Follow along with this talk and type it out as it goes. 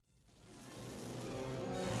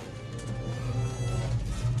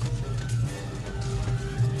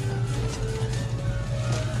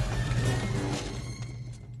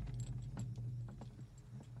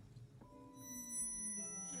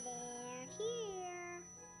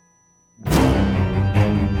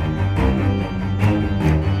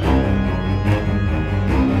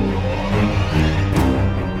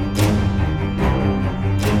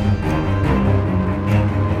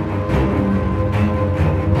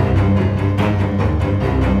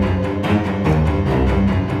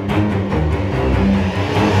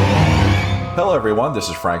everyone. This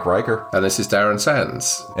is Frank Riker. And this is Darren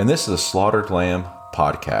Sands. And this is the Slaughtered Lamb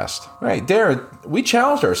podcast. All right, Darren, we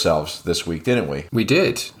challenged ourselves this week, didn't we? We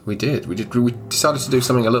did. We decided to do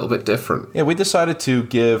something a little bit different. Yeah, we decided to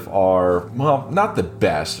give our, well, not the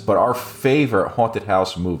best, but our favorite haunted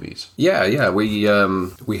house movies. Yeah. We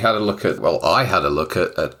had a look at, well, I had a look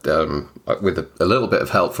at with a little bit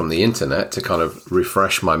of help from the internet to kind of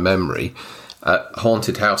refresh my memory at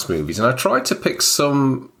haunted house movies. And I tried to pick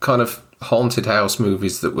some kind of haunted house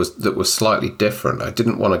movies that was slightly different. I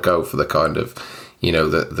didn't want to go for the kind of, you know,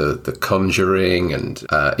 the Conjuring and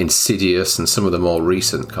Insidious and some of the more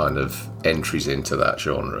recent kind of entries into that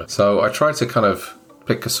genre. So I tried to kind of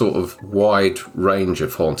pick a sort of wide range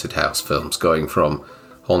of haunted house films, going from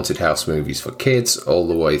haunted house movies for kids all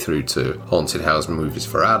the way through to haunted house movies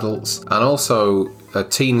for adults, and also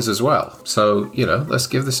teens as well. So, you know, let's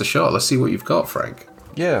give this a shot. Let's see what you've got, Frank.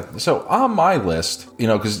 Yeah, so on my list, you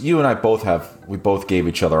know, because you and I we both gave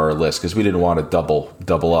each other our list because we didn't want to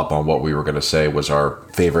double up on what we were going to say was our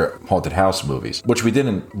favorite haunted house movies, which we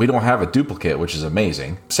don't have a duplicate, which is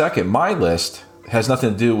amazing. Second, my list has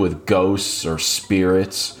nothing to do with ghosts or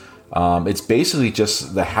spirits. It's basically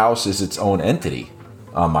just the house is its own entity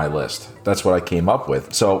on my list. That's what I came up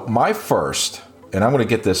with. So my first, and I'm going to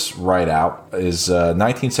get this right out, is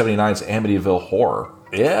 1979's Amityville Horror.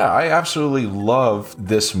 Yeah, I absolutely love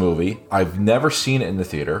this movie. I've never seen it in the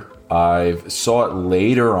theater. I saw it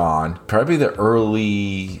later on, probably the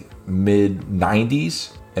early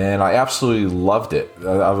mid-90s, and I absolutely loved it.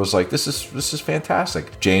 I was like, this is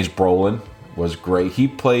fantastic. James Brolin was great. He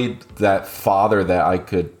played that father that I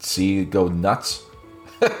could see go nuts,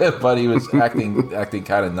 but he was acting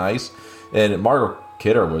kind of nice. And Margot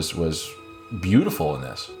Kidder was beautiful in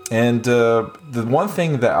this. And the one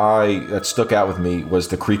thing that stuck out with me was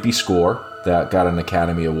the creepy score that got an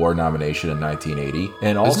Academy Award nomination in 1980.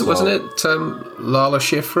 And also, wasn't it Lalo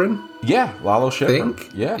Schifrin? Yeah, Lalo Schifrin.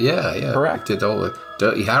 Yeah. Correct. Did all the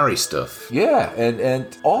Dirty Harry stuff. Yeah,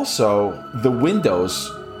 and also the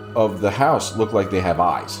windows of the house look like they have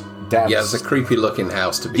eyes. It's a creepy looking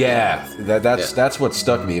house to begin with. That's what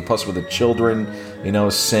stuck me. Plus with the children, you know,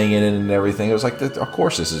 singing and everything. It was like, of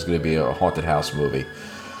course this is going to be a haunted house movie.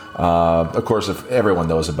 Of course, if everyone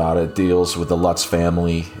knows about it, deals with the Lutz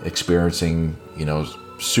family experiencing, you know,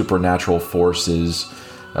 supernatural forces.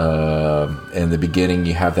 In the beginning,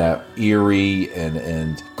 you have that eerie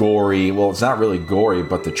and gory. Well, it's not really gory,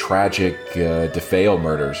 but the tragic DeFeo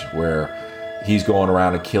murders, where he's going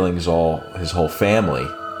around and killing his whole family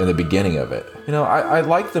in the beginning of it. You know, I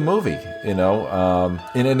like the movie. You know,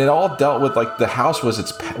 and it all dealt with, like, the house was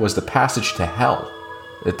the passage to hell.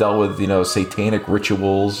 It dealt with, you know, satanic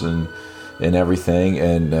rituals and everything.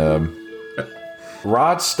 And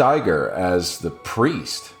Rod Steiger as the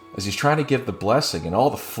priest, as he's trying to give the blessing, and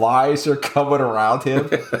all the flies are coming around him,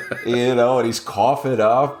 you know, and he's coughing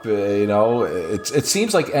up. You know, it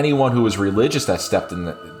seems like anyone who was religious that stepped in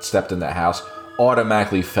that house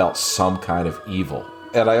automatically felt some kind of evil.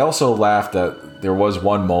 And I also laughed that there was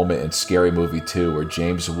one moment in Scary Movie 2 where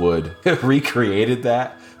James Wood recreated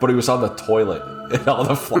that, but he was on the toilet and all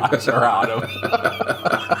the flies are around him.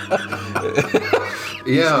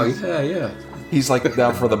 Yeah. He's like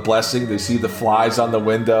down for the blessing. They see the flies on the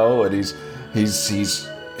window, and he's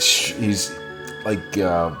like, you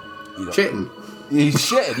know, shitting. He's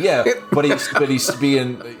shitting, yeah. but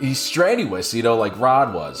he's strenuous, you know, like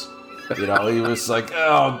Rod was. You know, he was like,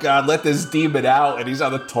 oh, God, let this demon out. And he's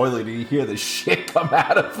on the toilet, and you hear the shit come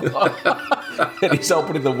out of him. And he's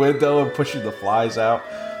opening the window and pushing the flies out.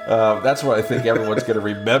 That's what I think everyone's going to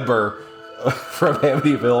remember from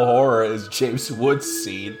Amityville Horror is James Wood's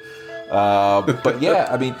scene. But, yeah,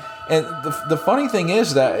 I mean, and the funny thing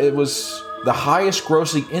is that it was the highest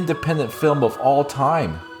grossing independent film of all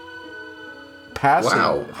time.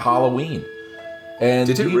 Passing Halloween. And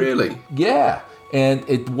did it really? Yeah. And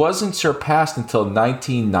it wasn't surpassed until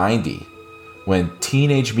 1990 when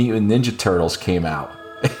Teenage Mutant Ninja Turtles came out.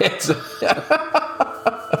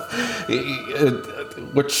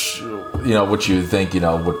 Which you think, you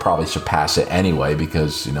know, would probably surpass it anyway,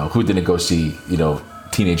 because, you know, who didn't go see, you know,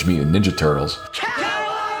 Teenage Mutant Ninja Turtles?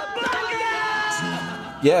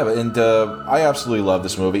 Yeah, and I absolutely love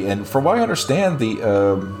this movie. And from what I understand,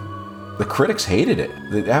 the critics hated it.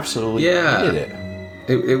 They absolutely hated it.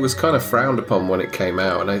 It was kind of frowned upon when it came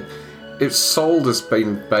out, and it's sold as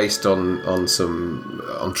being based on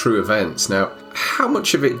true events. Now, how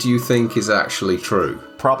much of it do you think is actually true?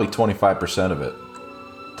 Probably 25% of it,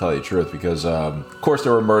 to tell you the truth, because of course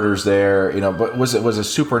there were murders there, you know. But was it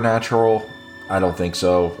supernatural? I don't think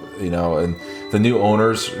so, you know. And the new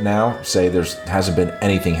owners now say there hasn't been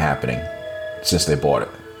anything happening since they bought it.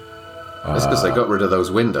 That's because they got rid of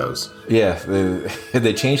those windows. Yeah,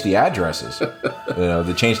 they changed the addresses.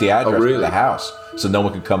 They changed the address really? of the house, so no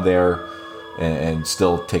one could come there and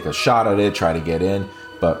still take a shot at it, try to get in.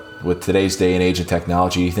 But with today's day and age of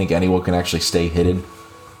technology, you think anyone can actually stay hidden?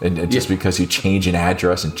 And just because you change an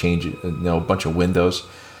address and change a bunch of windows.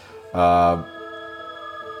 Roger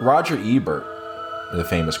Ebert, the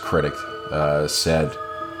famous critic, said,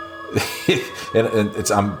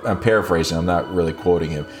 and I'm paraphrasing, I'm not really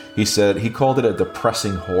quoting him. He said he called it a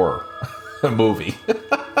depressing horror movie.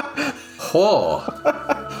 Horror.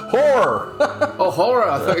 Oh, horror!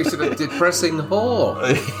 I thought you said a depressing whore.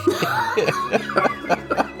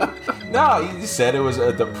 No, he said it was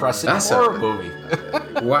a depressing horror movie.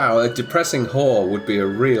 Wow, a depressing whore would be a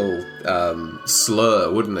real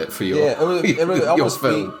slur, wouldn't it, for your, it would almost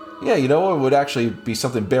film? Yeah, it would actually be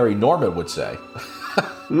something Barry Norman would say.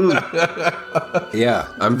 Yeah,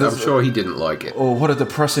 I'm sure he didn't like it. Oh, what a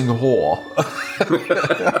depressing whore.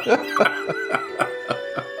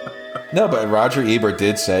 No, but Roger Ebert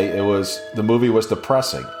did say the movie was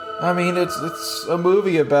depressing. I mean, it's a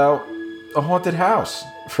movie about a haunted house,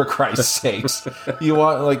 for Christ's sakes. You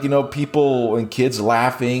want, people and kids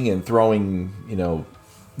laughing and throwing,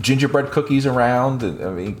 gingerbread cookies around.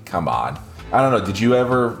 I mean, come on. I don't know.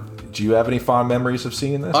 Do you have any fond memories of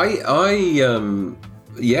seeing this? I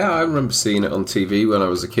remember seeing it on TV when I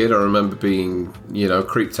was a kid. I remember being,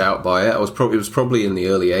 creeped out by it. It was probably in the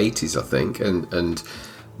early 80s, I think, and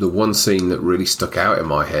the one scene that really stuck out in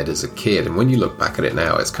my head as a kid, and when you look back at it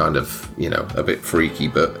now, it's kind of, a bit freaky,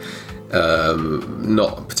 but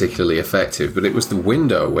not particularly effective. But it was the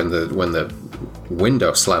window, when the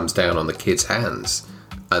window slams down on the kid's hands,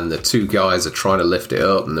 and the two guys are trying to lift it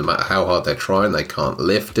up, and no matter how hard they're trying, they can't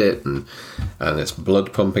lift it, and there's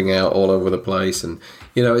blood pumping out all over the place, and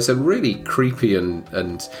it's a really creepy, and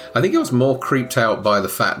I think I was more creeped out by the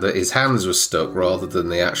fact that his hands were stuck rather than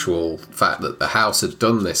the actual fact that the house had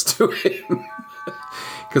done this to him.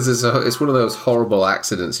 Because it's one of those horrible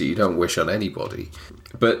accidents that you don't wish on anybody.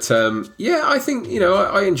 But I think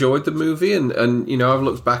I enjoyed the movie, and I've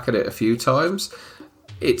looked back at it a few times.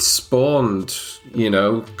 It spawned,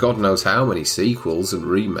 God knows how many sequels and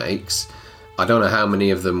remakes. I don't know how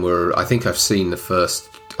many of them were. I think I've seen the first.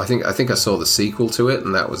 I think I saw the sequel to it,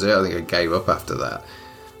 and that was it. I think I gave up after that.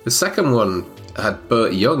 The second one had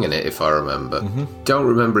Burt Young in it, if I remember. Mm-hmm. Don't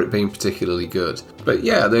remember it being particularly good. But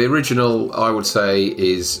yeah, the original, I would say,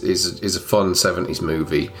 is a fun 70s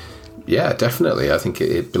movie. Yeah, definitely. I think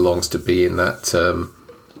it belongs to be in that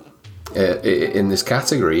in this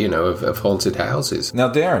category, of haunted houses.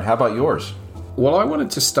 Now, Darren, how about yours? Well, I wanted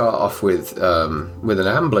to start off with an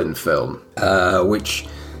Amblin film, which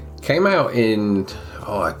came out in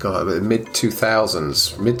mid to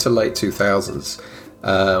late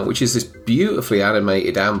 2000s, which is this beautifully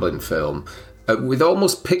animated Amblin film with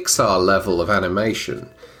almost Pixar level of animation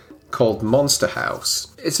called Monster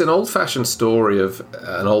House. It's an old-fashioned story of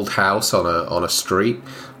an old house on a street,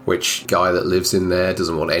 which guy that lives in there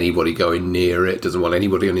doesn't want anybody going near it, doesn't want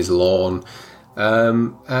anybody on his lawn.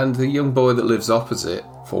 And the young boy that lives opposite,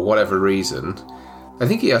 for whatever reason, I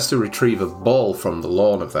think he has to retrieve a ball from the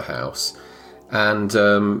lawn of the house. And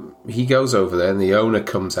he goes over there, and the owner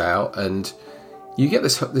comes out, and you get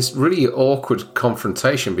this really awkward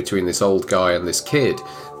confrontation between this old guy and this kid.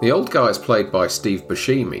 The old guy is played by Steve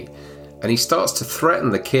Buscemi, and he starts to threaten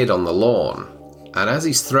the kid on the lawn. And as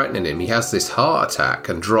he's threatening him, he has this heart attack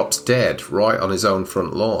and drops dead right on his own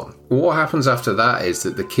front lawn. What happens after that is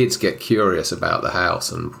that the kids get curious about the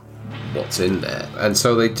house and what's in there. And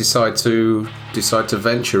so they decide to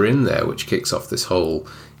venture in there, which kicks off this whole,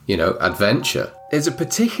 adventure. There's a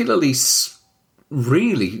particularly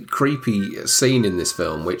really creepy scene in this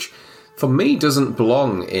film, which for me doesn't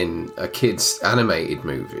belong in a kid's animated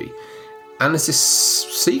movie. And there's this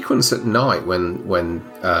sequence at night when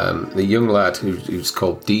the young lad who's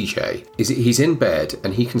called DJ, he's in bed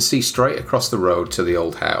and he can see straight across the road to the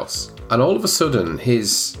old house. And all of a sudden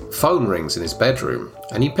his phone rings in his bedroom,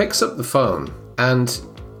 and he picks up the phone and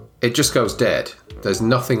it just goes dead. There's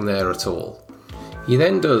nothing there at all. He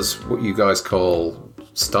then does what you guys call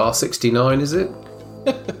Star 69, is it?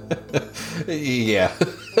 Yeah.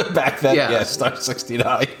 Back then, yeah, Star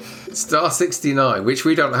 69. Star 69, which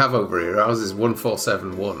we don't have over here. Ours is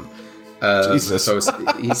 1471. Jesus. So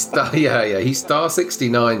he Star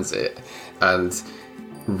 69s it, and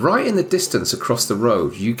right in the distance across the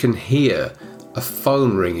road, you can hear a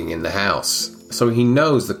phone ringing in the house. So he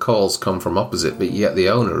knows the calls come from opposite, but yet the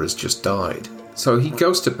owner has just died. So he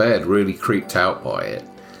goes to bed really creeped out by it,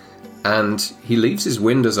 and he leaves his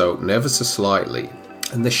windows open ever so slightly,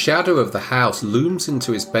 and the shadow of the house looms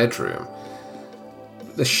into his bedroom,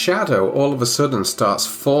 the shadow all of a sudden starts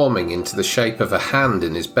forming into the shape of a hand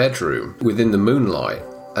in his bedroom within the moonlight,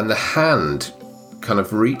 and the hand kind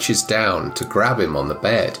of reaches down to grab him on the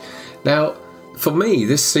bed. Now, for me,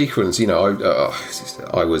 this sequence, I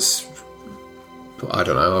was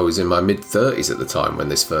in my mid-30s at the time when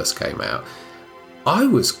this first came out. I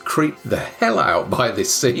was creeped the hell out by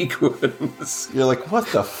this sequence. You're like, what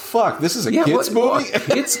the fuck? This is a kid's movie? What are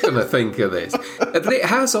kids going to think of this? But it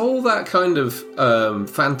has all that kind of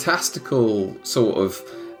fantastical sort of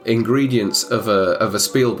ingredients of a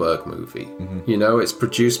Spielberg movie. Mm-hmm. It's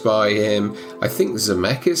produced by him. I think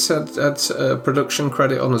Zemeckis had a production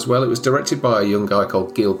credit on as well. It was directed by a young guy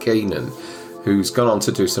called Gil Keenan, who's gone on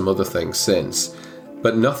to do some other things since.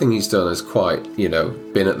 But nothing he's done has quite,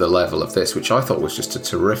 been at the level of this, which I thought was just a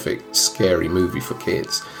terrific, scary movie for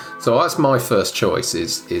kids. So that's my first choice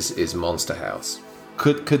is Monster House.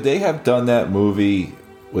 Could they have done that movie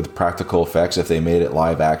with practical effects if they made it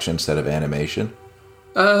live action instead of animation?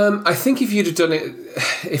 I think if you'd have done it,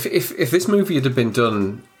 if this movie had been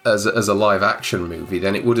done as a live action movie,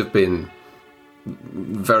 then it would have been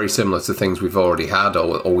very similar to things we've already had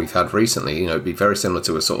or we've had recently. It'd be very similar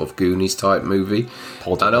to a sort of Goonies type movie.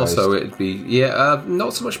 Poltergeist. And also it'd be,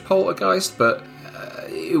 not so much Poltergeist, but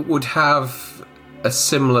it would have a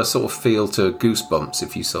similar sort of feel to Goosebumps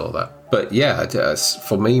if you saw that. But yeah,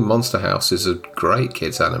 for me, Monster House is a great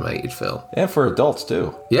kids animated film. And for adults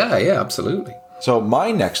too. Yeah, absolutely. So my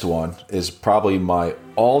next one is probably my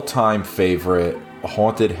all-time favorite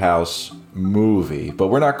haunted house movie, but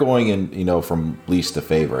we're not going in, from least to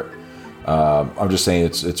favorite. I'm just saying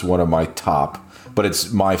it's one of my top, but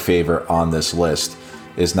it's my favorite on this list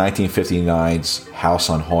is 1959's House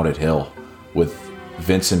on Haunted Hill with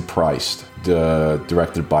Vincent Price,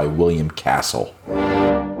 directed by William Castle.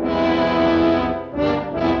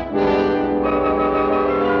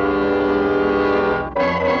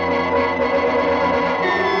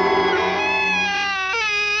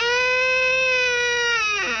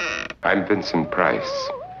 I'm Vincent Price,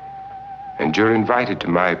 and you're invited to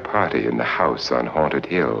my party in the House on Haunted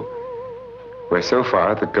Hill, where so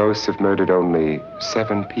far the ghosts have murdered only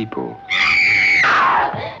 7 people.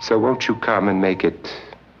 So won't you come and make it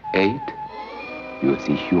 8? You'll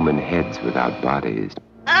see human heads without bodies.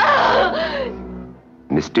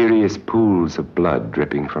 Mysterious pools of blood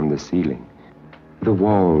dripping from the ceiling. The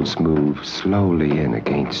walls move slowly in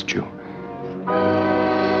against you.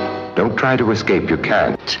 Don't try to escape, you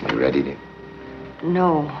can't. You ready, dear?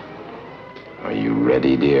 No. Are you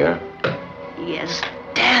ready, dear? Yes,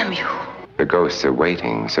 damn you. The ghosts are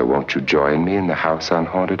waiting, so won't you join me in the House on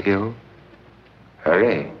Haunted Hill?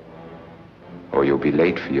 Hurry, or you'll be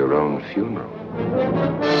late for your own funeral.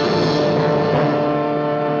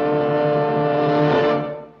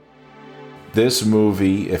 This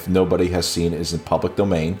movie, if nobody has seen it, is in public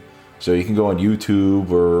domain, so you can go on YouTube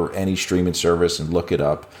or any streaming service and look it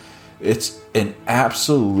up. It's an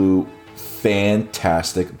absolute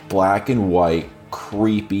fantastic black and white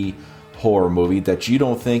creepy horror movie that you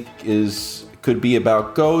don't think could be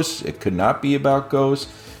about ghosts. It could not be about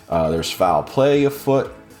ghosts. There's foul play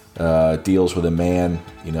afoot. Deals with a man,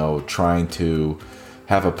 trying to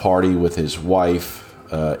have a party with his wife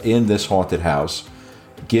in this haunted house,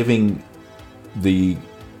 giving the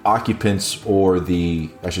occupants, or the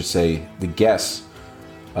guests,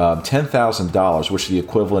 $10,000, which is the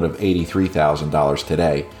equivalent of $83,000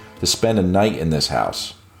 today, to spend a night in this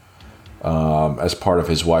house as part of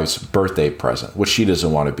his wife's birthday present, which she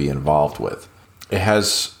doesn't want to be involved with. It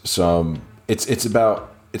has some. It's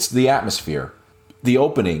the atmosphere. The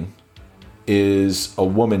opening is a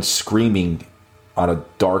woman screaming on a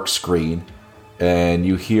dark screen, and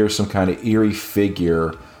you hear some kind of eerie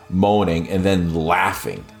figure moaning and then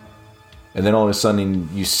laughing. And then all of a sudden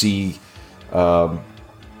you see a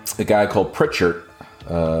guy called Pritchard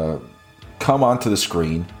come onto the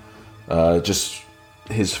screen. Just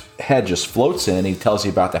his head just floats in, and he tells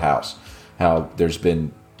you about the house. How there's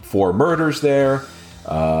been 4 murders there.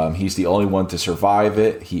 He's the only one to survive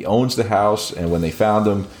it. He owns the house, and when they found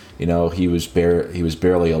him, he was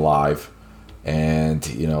barely alive. And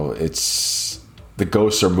it's the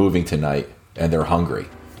ghosts are moving tonight, and they're hungry.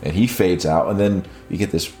 And he fades out, and then you get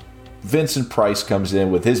this Vincent Price comes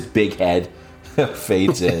in with his big head,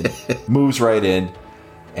 fades in, moves right in,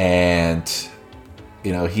 and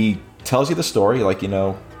he tells you the story like,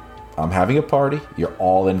 I'm having a party, you're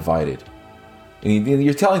all invited. And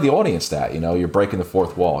you're telling the audience that, you're breaking the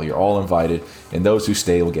fourth wall, you're all invited, and those who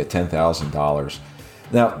stay will get $10,000.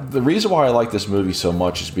 Now, the reason why I like this movie so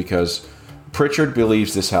much is because Pritchard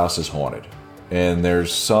believes this house is haunted, and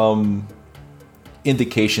there's some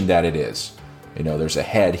indication that it is. There's a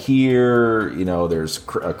head here. There's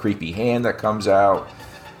a creepy hand that comes out.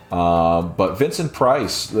 But Vincent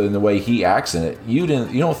Price, in the way he acts in it, you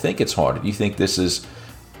don't think it's haunted. You think this is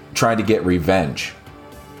trying to get revenge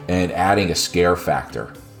and adding a scare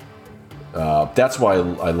factor. That's what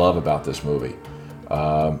I love about this movie.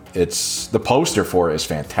 It's the poster for it is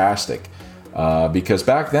fantastic because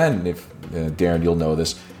back then, if Darren, you'll know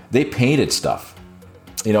this, they painted stuff.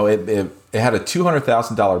 It had a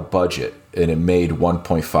 $200,000 budget and it made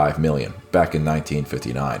 $1.5 million back in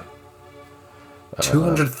 1959.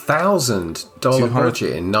 $200,000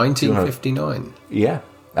 budget in 1959. Yeah,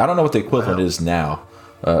 I don't know what the equivalent is now.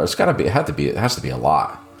 It has to be a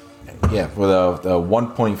lot. Yeah, with a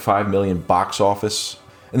 1.5 million box office,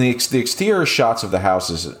 and the exterior shots of the house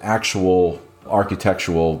is an actual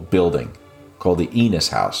architectural building called the Enos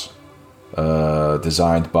House,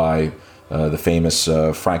 designed by the famous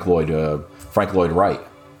Frank Lloyd Wright.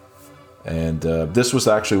 And this was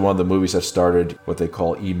actually one of the movies that started what they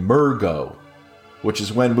call emergo, which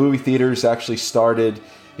is when movie theaters actually started.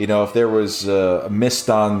 If there was a mist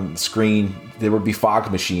on screen, there would be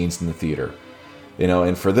fog machines in the theater.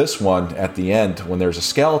 And for this one, at the end, when there's a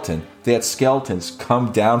skeleton, they had skeletons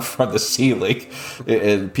come down from the ceiling,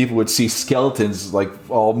 and people would see skeletons like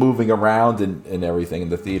all moving around and everything in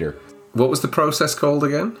the theater. What was the process called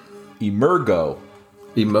again? Emergo.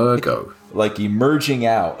 Emergo. Like emerging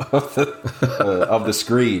out of the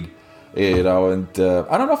screen. And I don't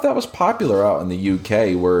know if that was popular out in the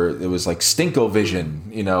UK, where it was like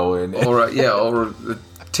Stinkovision, or the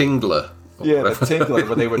Tingler. Yeah, the Tingler,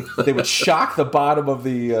 but they would shock the bottom of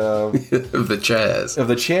the of the chairs.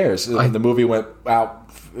 And the movie went out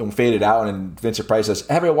and faded out, and Vincent Price says,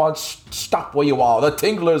 "Everyone, stop where you are. The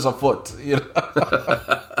Tingler's afoot."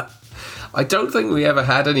 I don't think we ever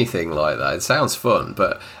had anything like that. It sounds fun,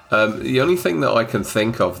 but the only thing that I can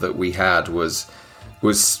think of that we had was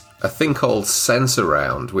a thing called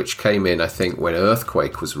Sensurround, which came in, I think, when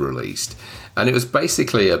Earthquake was released, and it was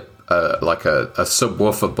basically a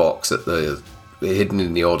subwoofer box hidden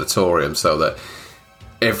in the auditorium, so that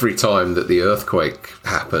every time that the earthquake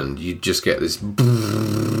happened, you'd just get this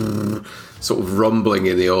sort of rumbling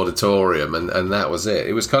in the auditorium, and that was it.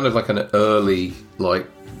 It was kind of like an early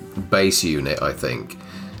bass unit, I think.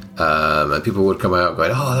 And people would come out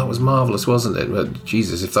going, "Oh, that was marvellous, wasn't it?" But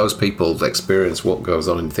Jesus, if those people experience what goes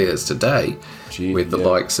on in theatres today, with the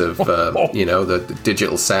likes of the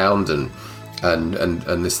digital sound and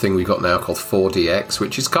this thing we've got now called 4DX,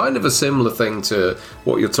 which is kind of a similar thing to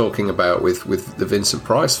what you're talking about with the Vincent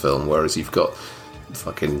Price film, whereas you've got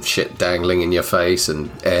fucking shit dangling in your face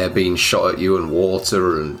and air being shot at you and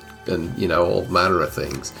water and all manner of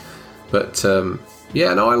things. But I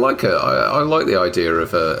like it. I like the idea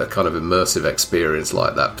of a kind of immersive experience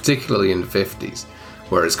like that, particularly in the 50s,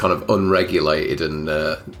 where it's kind of unregulated and,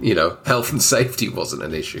 health and safety wasn't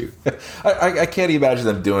an issue. I can't imagine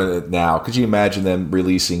them doing it now. Could you imagine them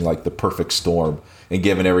releasing like The Perfect Storm and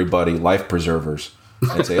giving everybody life preservers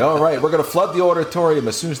and say, "All right, we're going to flood the auditorium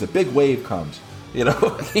as soon as the big wave comes." You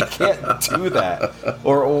can't do that.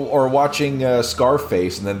 Or watching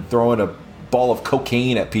Scarface and then throwing a ball of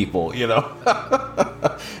cocaine at people,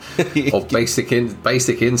 Or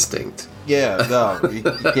Basic Instinct. Yeah, no, you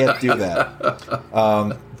can't do that.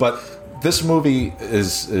 But this movie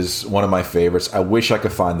is one of my favorites. I wish I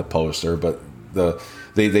could find the poster, but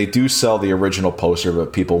they do sell the original poster,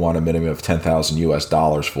 but people want a minimum of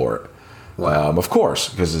 $10,000 for it. Wow. Of course,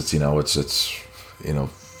 because it's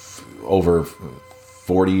over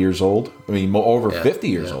 40 years old. I mean, over 50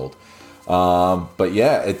 years old. But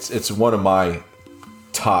yeah, it's one of my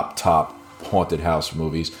top haunted house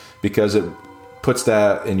movies because it puts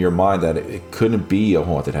that in your mind that it couldn't be a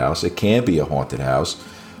haunted house. It can be a haunted house.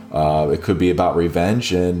 It could be about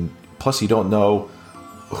revenge, and plus you don't know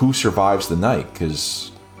who survives the night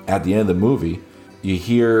because at the end of the movie you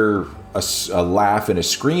hear a laugh and a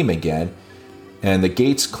scream again, and the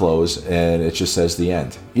gates close and it just says the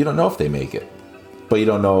end. You don't know if they make it, but you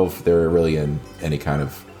don't know if they're really in any kind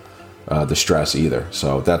of distress either.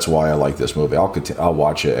 So that's why I like this movie. I'll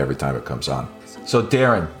watch it every time it comes on. So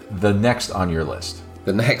Darren, the next on your list.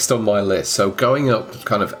 The next on my list. So going up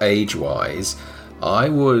kind of age-wise, I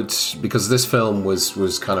would, because this film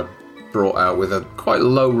was kind of brought out with a quite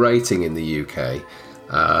low rating in the UK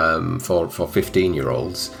for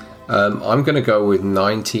 15-year-olds. I'm going to go with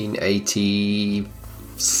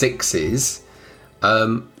 1986's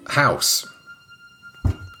House.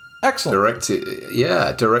 Excellent.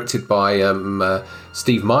 Directed by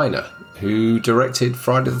Steve Miner, who directed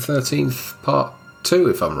Friday the 13th Part 2,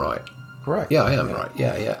 if I'm right. Correct. Yeah, I am right.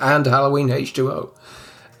 Yeah. And Halloween H2O.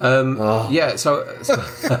 Yeah, so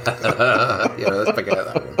yeah, let's forget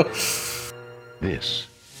that one. This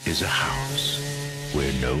is a house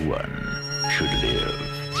where no one should live.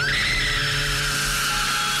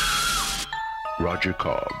 Roger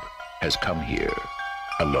Cobb has come here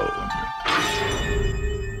alone.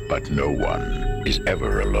 But no one is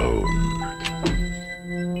ever alone.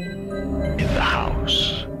 In the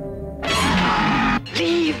house.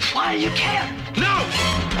 Leave while you can. No!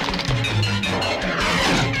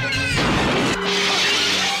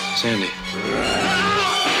 Sandy.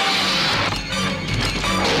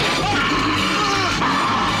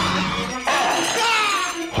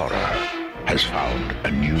 Horror has found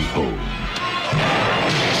a new home.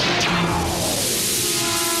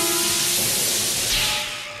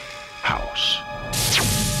 House.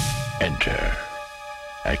 Enter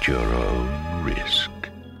at your own risk.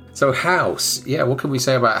 So House, yeah, what can we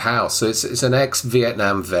say about House? So it's an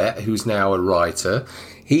ex-Vietnam vet who's now a writer.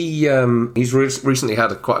 He's recently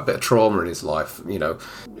had quite a bit of trauma in his life, you know,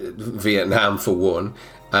 Vietnam for one,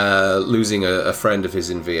 losing a friend of his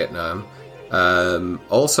in Vietnam,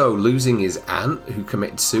 also losing his aunt who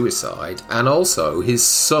committed suicide, and also his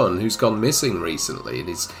son who's gone missing recently, and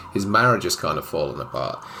his marriage has kind of fallen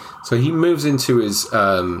apart. So he moves into his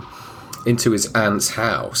aunt's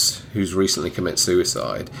house, who's recently committed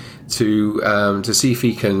suicide, to see if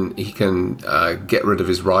he can get rid of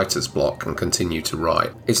his writer's block and continue to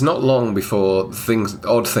write. It's not long before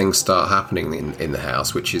odd things start happening in the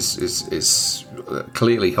house, which is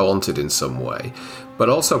clearly haunted in some way, but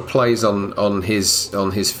also plays on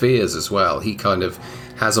his fears as well. He kind of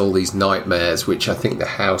has all these nightmares, which I think the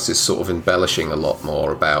house is sort of embellishing a lot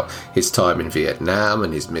more about his time in Vietnam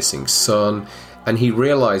and his missing son. And he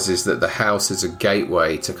realizes that the house is a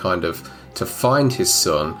gateway to to find his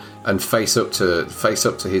son and face up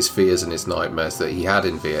to his fears and his nightmares that he had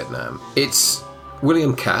in Vietnam. It's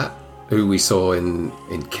William Catt, who we saw in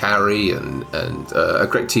Carrie and a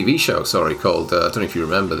great TV show, called, I don't know if you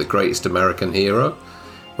remember, The Greatest American Hero,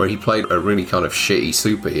 where he played a really kind of shitty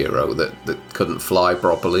superhero that couldn't fly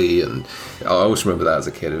properly, and I always remember that as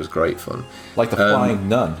a kid. It was great fun. Like the Flying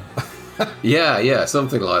Nun. Yeah,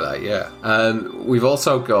 something like that, yeah. We've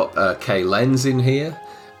also got Kay Lenz in here.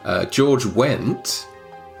 George Wendt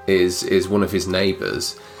is one of his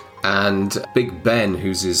neighbours, and Big Ben,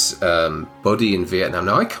 who's his buddy in Vietnam.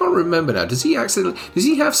 Now, I can't remember now. Does he have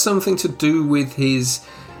something to do with his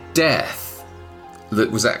death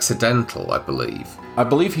that was accidental, I believe? I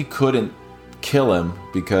believe he couldn't kill him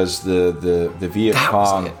because the Viet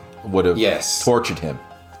Cong would have tortured him.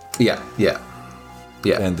 Yeah.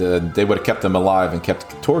 And they would have kept him alive and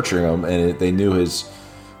kept torturing him, and they knew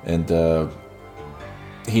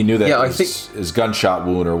he knew that his gunshot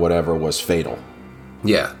wound or whatever was fatal.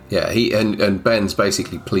 Yeah. He and Ben's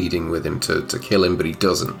basically pleading with him to kill him, but he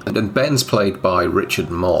doesn't. And Ben's played by Richard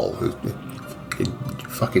Moll, who's a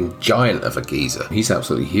fucking giant of a geezer. He's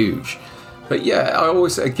absolutely huge. But yeah, I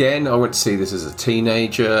went to see this as a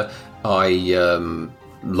teenager. I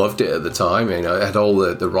loved it at the time. You know, it had all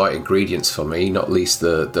the right ingredients for me, not least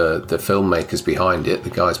the filmmakers behind it, the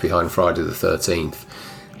guys behind Friday the 13th.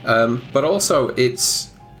 But also,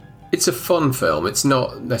 it's a fun film. It's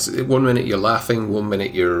not necessarily 1 minute you're laughing, 1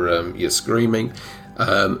 minute you're screaming.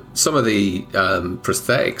 Some of the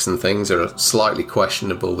prosthetics and things are slightly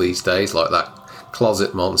questionable these days, like that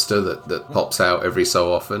closet monster that pops out every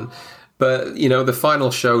so often. But you know, the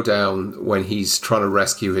final showdown when he's trying to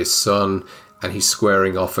rescue his son and he's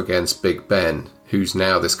squaring off against Big Ben, who's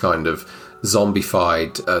now this kind of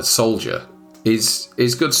zombified soldier, is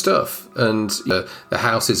good stuff. And the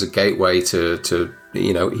house is a gateway to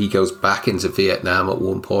he goes back into Vietnam at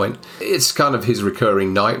one point. It's kind of his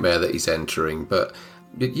recurring nightmare that he's entering. But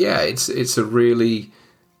yeah, it's a really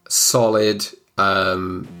solid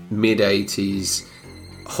mid-80s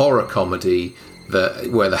horror comedy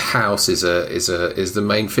where the house is the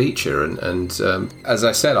main feature, and as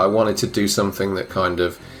I said, I wanted to do something that kind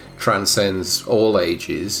of transcends all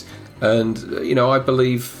ages, and I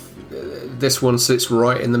believe this one sits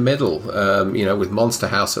right in the middle. With Monster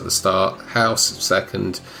House at the start, House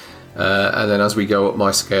second, and then as we go up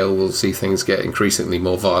my scale, we'll see things get increasingly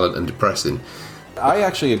more violent and depressing. I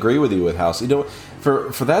actually agree with you with House.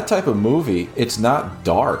 For that type of movie, it's not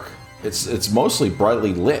dark. It's mostly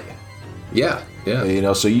brightly lit. Yeah.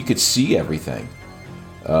 So you could see everything.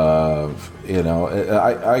 I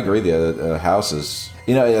agree. The House is.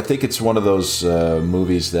 I think it's one of those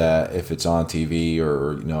movies that if it's on TV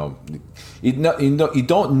or you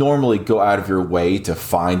don't normally go out of your way to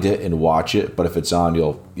find it and watch it, but if it's on,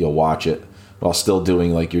 you'll watch it while still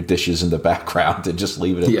doing like your dishes in the background and just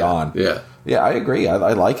leave it on. Yeah. I agree.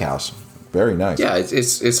 I like House. Very nice. Yeah,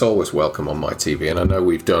 it's always welcome on my TV, and I know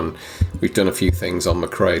we've done a few things on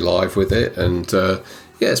McRae Live with it, and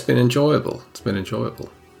it's been enjoyable.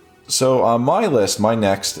 So on my list, my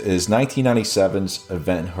next is 1997's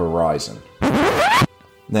Event Horizon.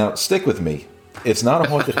 Now, stick with me. It's not a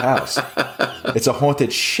haunted house. It's a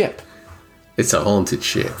haunted ship. It's a haunted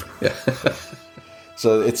ship. Yeah.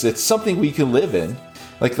 So it's something we can live in,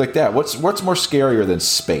 like that. What's more scarier than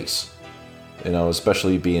space?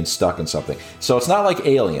 Especially being stuck in something. So it's not like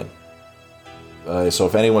Alien. So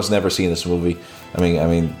if anyone's never seen this movie, I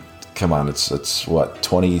mean, come on, it's what,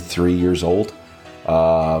 23 years old.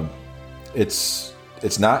 It's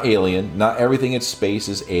not Alien. Not everything in space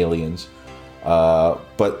is aliens.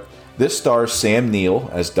 But this stars Sam Neill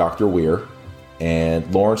as Dr. Weir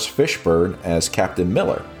and Lawrence Fishburne as Captain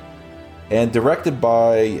Miller, and directed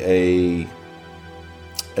by a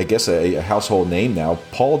household name now,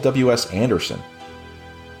 Paul W.S. Anderson.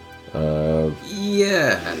 Who's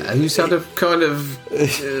had a kind of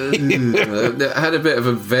had a bit of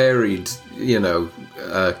a varied,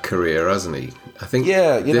 career, hasn't he? I think.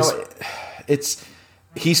 Yeah,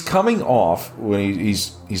 he's coming off when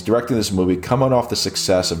he's directing this movie, coming off the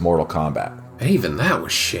success of Mortal Kombat. Even that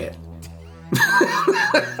was shit.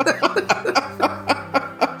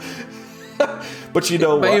 But you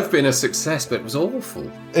know what? It may have been a success, but it was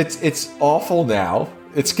awful. It's awful now.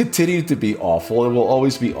 It's continued to be awful. It will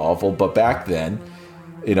always be awful. But back then,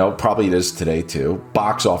 probably it is today too.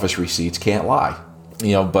 Box office receipts can't lie.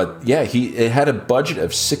 But yeah, it had a budget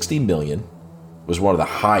of $60 million. Was one of the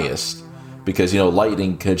highest because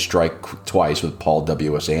lightning could strike twice with Paul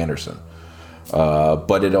W.S. Anderson.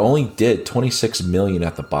 But it only did $26 million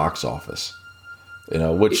at the box office.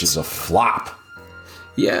 Which is a flop.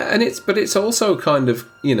 Yeah, and it's also kind of,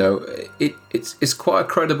 it's quite a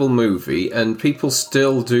credible movie, and people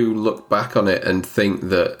still do look back on it and think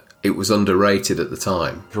that it was underrated at the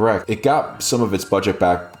time. Correct. It got some of its budget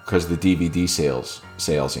back because the DVD sales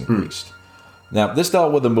increased. Now, this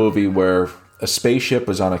dealt with a movie where a spaceship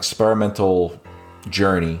was on an experimental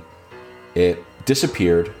journey. It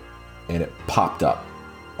disappeared, and it popped up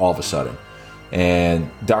all of a sudden.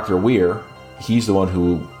 And Dr. Weir, he's the one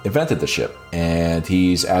who invented the ship, and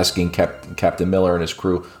he's asking Captain Miller and his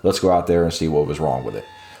crew, let's go out there and see what was wrong with it.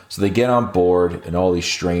 So they get on board, and all these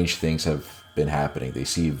strange things have been happening. They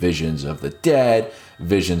see visions of the dead,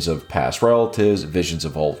 visions of past relatives, visions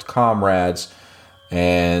of old comrades,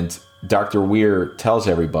 and Dr. Weir tells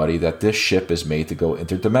everybody that this ship is made to go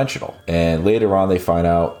interdimensional. And later on, they find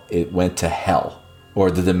out it went to hell,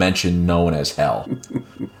 or the dimension known as hell.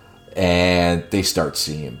 And they start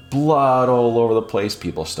seeing blood all over the place.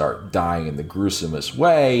 People start dying in the gruesomest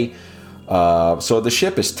way. So the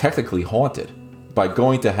ship is technically haunted by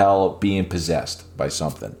going to hell, being possessed by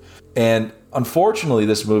something. And unfortunately,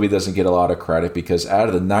 this movie doesn't get a lot of credit because out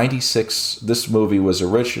of the 96, this movie was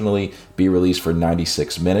originally be released for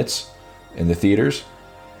 96 minutes in the theaters.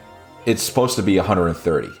 It's supposed to be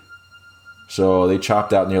 130. So they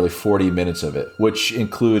chopped out nearly 40 minutes of it, which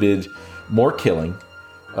included more killing,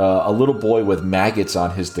 a little boy with maggots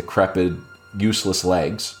on his decrepit, useless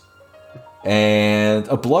legs, and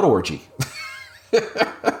a blood orgy.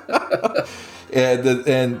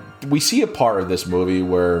 And we see a part of this movie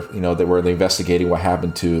where they're investigating what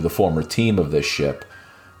happened to the former team of this ship.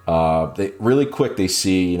 They really quick they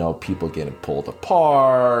see people getting pulled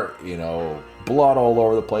apart, blood all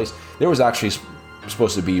over the place. There was actually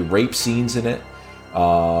supposed to be rape scenes in it.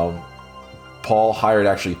 Paul hired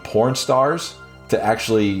actually porn stars to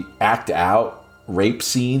actually act out rape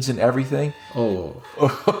scenes and everything. Oh.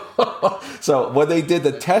 So when they did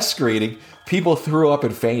the test screening, people threw up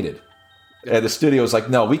and fainted. And the studio was like,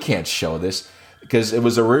 no, we can't show this. Because it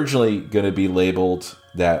was originally going to be labeled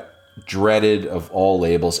that dreaded of all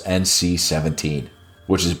labels NC-17,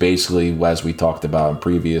 which is basically, as we talked about in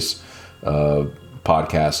previous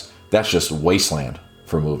podcasts, that's just wasteland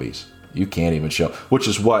for movies. You can't even show, which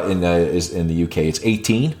is what is in the UK. It's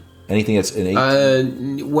 18. Anything that's an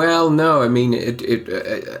 18? Well, no. I mean,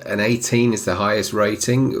 an 18 is the highest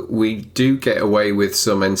rating. We do get away with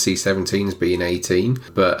some NC-17s being 18,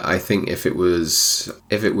 but I think if it was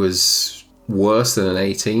worse than an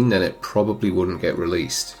 18, then it probably wouldn't get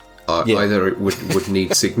released. Either it would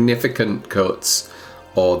need significant cuts,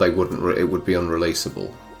 or it would be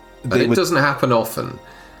unreleasable. And it doesn't happen often.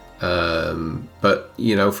 But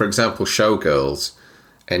for example, Showgirls.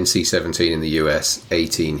 NC-17 in the US,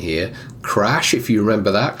 18 here. Crash, if you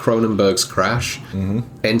remember that, Cronenberg's Crash,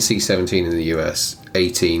 NC-17 in the US,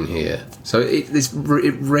 18 here. So it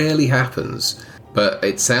rarely happens, but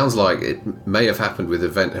it sounds like it may have happened with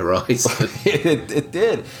Event Horizon. It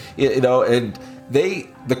did, and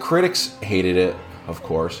The critics hated it, of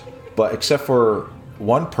course, but except for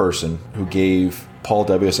one person who gave Paul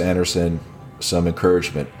W.S. Anderson some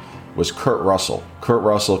encouragement, was Kurt Russell. Kurt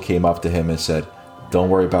Russell came up to him and said, "Don't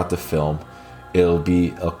worry about the film. It'll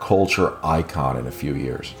be a culture icon in a few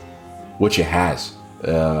years," which it has.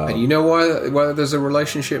 And you know why there's a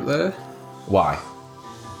relationship there? Why?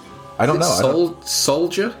 I don't know.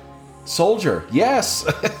 Soldier? Soldier, yes.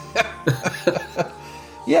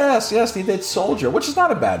 yes, he did Soldier, which is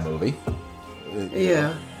not a bad movie.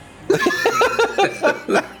 Yeah.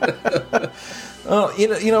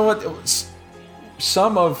 You know what?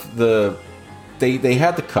 Some of they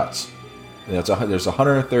had the cuts. There's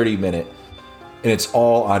 130 minute, and it's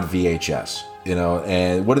all on VHS.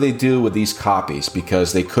 And what do they do with these copies?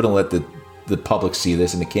 Because they couldn't let the public see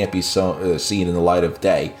this, and it can't be seen in the light of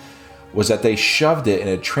day. Was that they shoved it in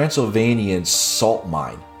a Transylvanian salt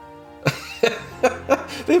mine.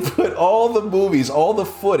 They put all the movies, all the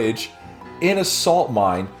footage, in a salt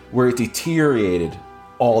mine where it deteriorated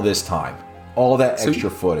all this time. All that extra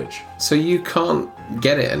footage. So you can't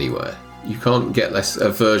get it anywhere. You can't get a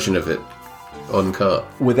version of it uncut.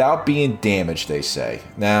 Without being damaged, they say.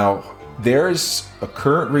 Now, there's a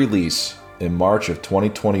current release in March of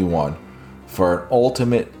 2021 for an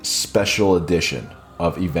ultimate special edition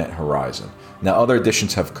of Event Horizon. Now, other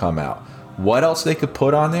editions have come out. What else they could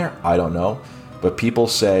put on there, I don't know. But people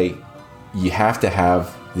say you have to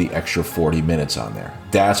have the extra 40 minutes on there.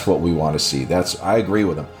 That's what we want to see. I agree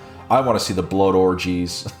with them. I want to see the blood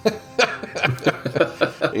orgies.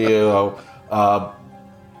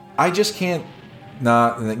 I just can't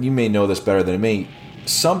not. And you may know this better than me.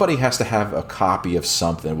 Somebody has to have a copy of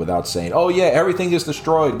something without saying, "Oh yeah, everything is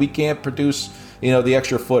destroyed. We can't produce, the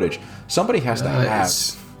extra footage." Somebody has to have.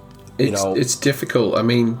 It's difficult. I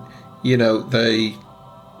mean, they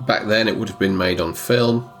back then it would have been made on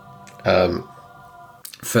film.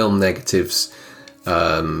 Film negatives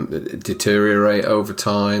deteriorate over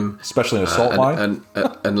time, especially in a salt mine.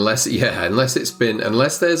 Unless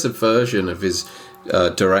there's a version of his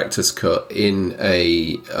director's cut in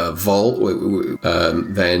a vault,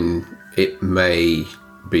 then it may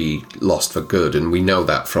be lost for good. And we know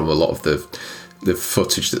that from a lot of the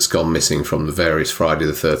footage that's gone missing from the various Friday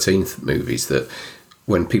the 13th movies, that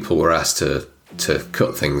when people were asked to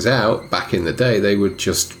cut things out back in the day, they would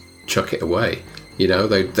just chuck it away.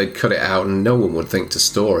 They'd cut it out and no one would think to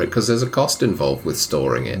store it because there's a cost involved with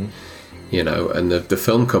storing it. And the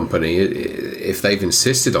film company, if they've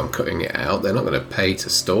insisted on cutting it out, they're not going to pay to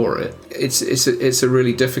store it. It's a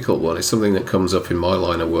really difficult one. It's something that comes up in my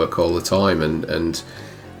line of work all the time, and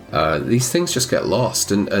these things just get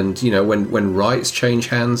lost. And when rights change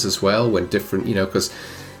hands as well, when different, because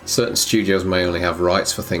certain studios may only have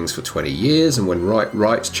rights for things for 20 years, and when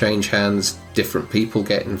rights change hands, different people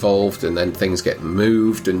get involved, and then things get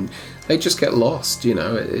moved, and they just get lost.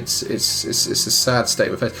 It's a sad state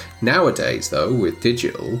of affairs. Nowadays, though, with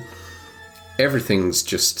digital, everything's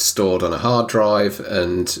just stored on a hard drive,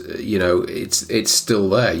 and it's still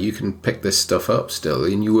there. You can pick this stuff up still,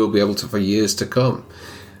 and you will be able to for years to come.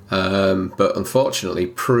 But unfortunately,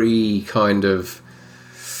 kind of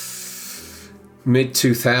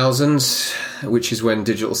mid-2000s, which is when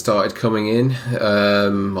digital started coming in,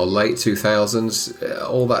 or late 2000s,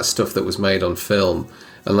 all that stuff that was made on film,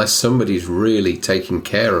 unless somebody's really taking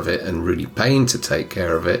care of it and really paying to take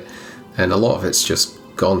care of it, and a lot of it's just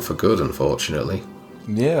gone for good, unfortunately.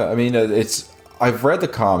 Yeah, I mean, I've read the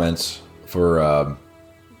comments for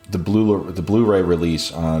the Blu-ray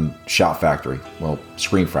release on Shout Factory,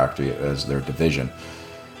 Screen Factory as their division,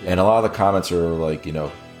 and a lot of the comments are like,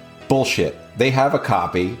 bullshit. They have a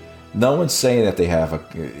copy. No one's saying that they have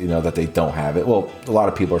that they don't have it. Well, a lot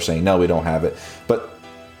of people are saying no, we don't have it. But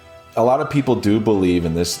a lot of people do believe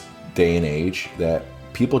in this day and age that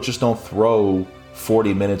people just don't throw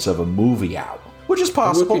 40 minutes of a movie out, which is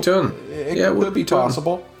possible. It would be done. It would be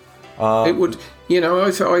possible. It would.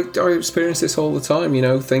 I experience this all the time.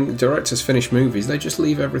 Directors finish movies, they just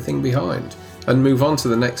leave everything behind and move on to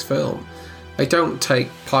the next film. They don't take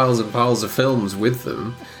piles and piles of films with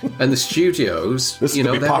them, and the studios, this is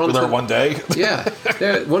going to be popular one day. Yeah,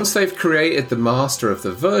 once they've created the master of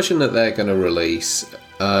the version that they're going to release,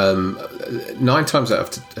 9 times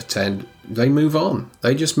out of 10, they move on.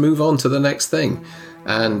 They just move on to the next thing,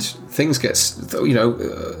 and things get,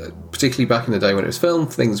 particularly back in the day when it was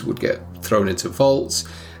filmed, things would get thrown into vaults.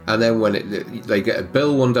 And then when they get a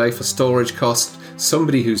bill one day for storage costs,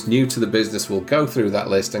 somebody who's new to the business will go through that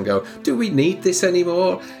list and go, "Do we need this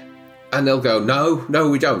anymore?" And they'll go, No,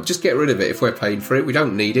 we don't. Just get rid of it. If we're paying for it, we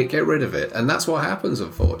don't need it. Get rid of it. And that's what happens,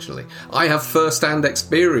 unfortunately. I have first-hand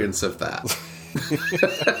experience of that.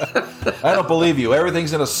 I don't believe you.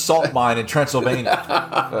 Everything's in a salt mine in Transylvania.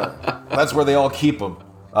 That's where they all keep them.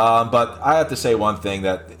 But I have to say one thing,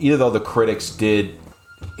 that even though the critics did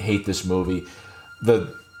hate this movie,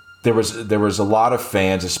 there was a lot of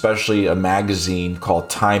fans, especially a magazine called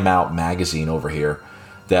Time Out Magazine over here,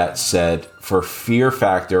 that said for fear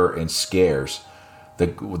factor and scares,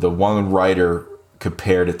 the one writer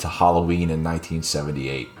compared it to Halloween in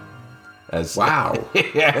 1978 as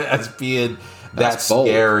as being that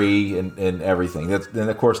scary and everything. And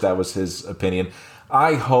of course that was his opinion.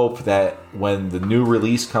 I hope that when the new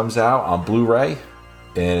release comes out on Blu-ray,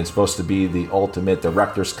 and it's supposed to be the ultimate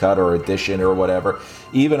director's cut or edition or whatever,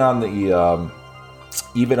 even on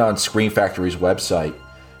Screen Factory's website,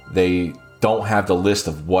 they don't have the list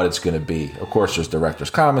of what it's going to be. Of course, there's director's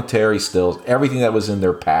commentary, stills, everything that was in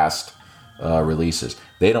their past releases.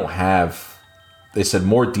 They don't have. They said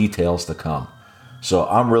more details to come. So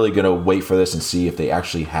I'm really going to wait for this and see if they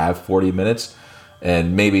actually have 40 minutes.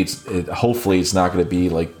 And maybe hopefully it's not going to be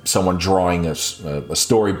like someone drawing a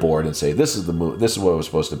storyboard and say, this is the movie, this is what it was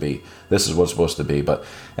supposed to be, this is what's supposed to be. But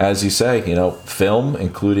as you say, film,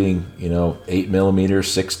 including 8mm,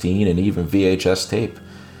 16, and even VHS tape,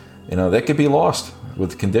 that could be lost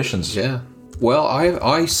with conditions. Yeah. Well,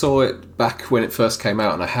 I saw it back when it first came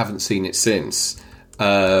out, and I haven't seen it since.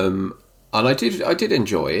 And I did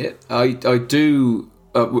enjoy it. I do.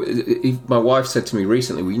 My wife said to me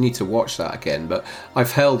recently, we need to watch that again, but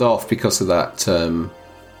I've held off because of that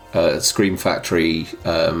Scream Factory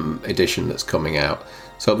edition that's coming out.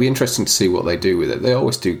 So it'll be interesting to see what they do with it. They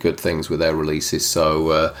always do good things with their releases,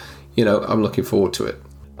 so I'm looking forward to it.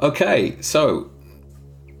 Okay, so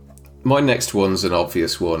my next one's an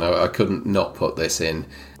obvious one. I couldn't not put this in.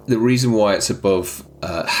 The reason why it's above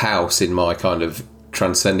House in my kind of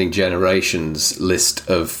transcending generations list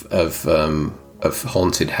of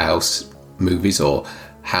haunted house movies or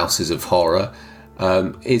houses of horror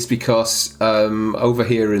is because over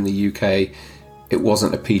here in the UK it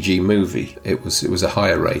wasn't a PG movie. It was a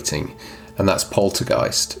higher rating, and that's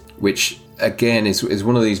Poltergeist, which again is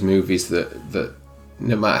one of these movies that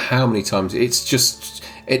no matter how many times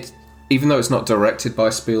even though it's not directed by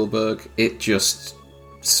Spielberg, it just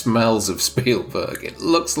smells of Spielberg. It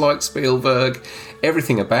looks like Spielberg.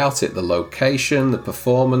 Everything about it, the location, the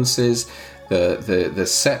performances, the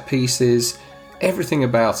set pieces, everything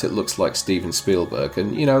about it looks like Steven Spielberg.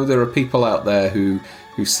 And there are people out there who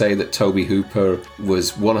say that Tobe Hooper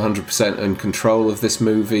was 100% in control of this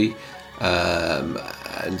movie,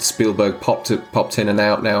 and Spielberg popped in and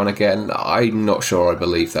out now and again. I'm not sure I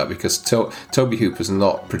believe that, because Tobe Hooper's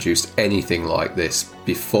not produced anything like this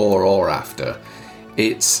before or after.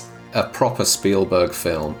 It's a proper Spielberg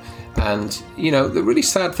film. And the really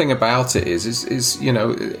sad thing about it is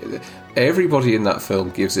everybody in that film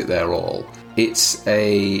gives it their all. It's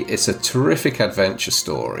a terrific adventure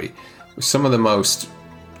story with some of the most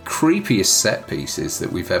creepiest set pieces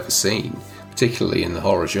that we've ever seen, particularly in the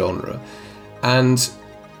horror genre. And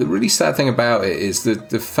the really sad thing about it is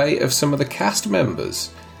the fate of some of the cast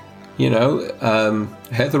members.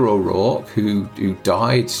 Heather O'Rourke, who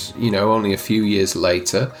died, only a few years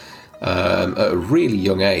later, at a really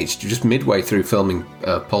young age, just midway through filming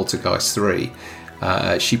Poltergeist 3.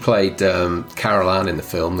 She played Carol Ann in the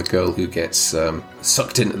film, the girl who gets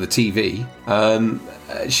sucked into the TV.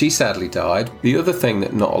 She sadly died. The other thing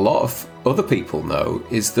that not a lot of other people know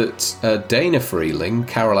is that Dana Freeling,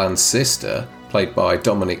 Carol Ann's sister, played by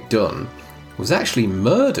Dominic Dunn, was actually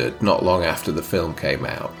murdered not long after the film came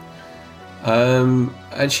out.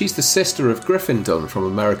 And she's the sister of Griffin Dunn from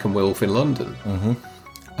American Werewolf in London. Mm-hmm.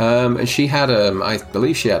 And she had I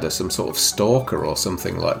believe she had some sort of stalker or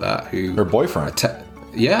something like that, who her boyfriend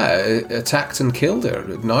attacked and killed her,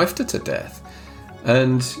 knifed her to death.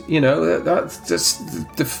 And that's just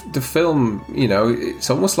the film. It's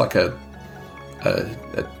almost like a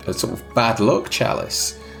sort of bad luck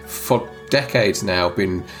chalice. For decades now,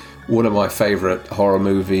 been one of my favourite horror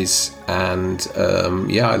movies, and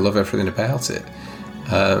I love everything about it.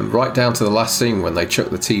 Right down to the last scene when they chuck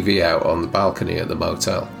the TV out on the balcony at the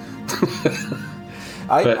motel.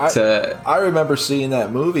 I remember seeing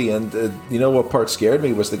that movie, and what part scared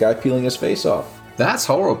me was the guy peeling his face off. That's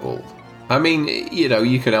horrible. I mean,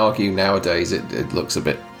 you can argue nowadays it looks a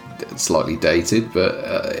bit slightly dated, but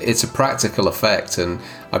it's a practical effect, and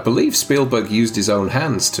I believe Spielberg used his own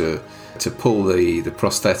hands to pull the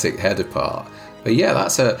prosthetic head apart. But yeah,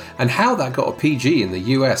 and how that got a PG in the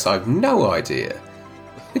US, I've no idea.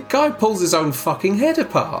 The guy pulls his own fucking head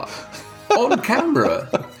apart on camera.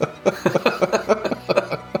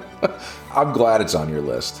 I'm glad it's on your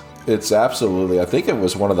list. It's absolutely, I think it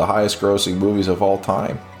was one of the highest grossing movies of all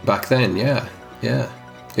time. Back then, yeah. Yeah.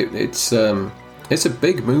 It's a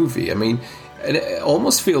big movie. I mean, and it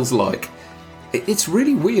almost feels like it's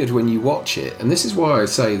really weird when you watch it. And this is why I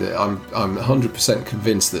say that I'm 100%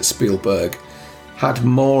 convinced that Spielberg had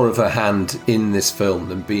more of a hand in this film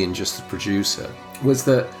than being just a producer. Was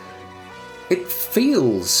that it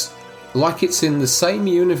feels like it's in the same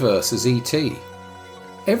universe as E.T.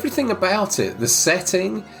 Everything about it, the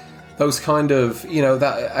setting, those kind of,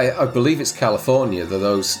 that I believe it's California,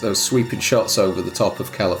 those sweeping shots over the top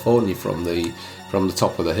of California from the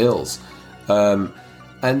top of the hills, and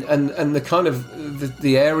the kind of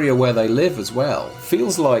the area where they live as well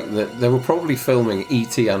feels like that they were probably filming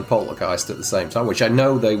E.T. and Poltergeist at the same time, which I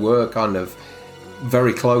know they were kind of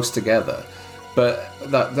very close together. But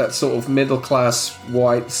that sort of middle-class,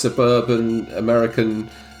 white, suburban American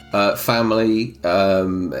family,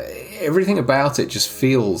 everything about it just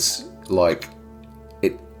feels like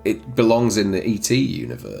it belongs in the E.T.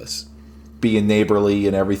 universe. Being neighborly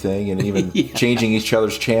and everything, and even changing each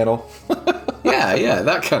other's channel. yeah,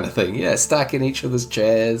 that kind of thing. Yeah, stacking each other's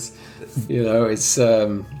chairs. It's...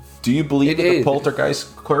 Do you believe in the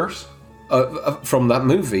poltergeist curse? From that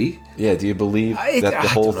movie? Yeah, do you believe that the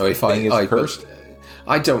whole thing is cursed?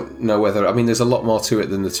 I don't know whether... I mean, there's a lot more to it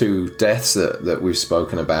than the 2 deaths that we've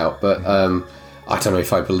spoken about, but I don't know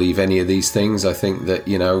if I believe any of these things. I think that,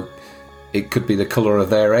 it could be the colour of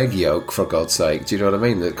their egg yolk, for God's sake. Do you know what I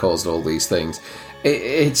mean? That caused all these things.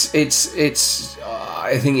 It's.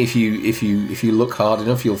 I think if you look hard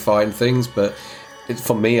enough, you'll find things. But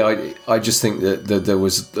for me, I just think that there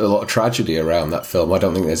was a lot of tragedy around that film. I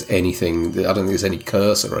don't think there's anything. I don't think there's any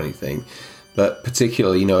curse or anything. But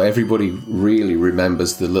particularly, everybody really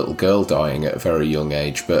remembers the little girl dying at a very young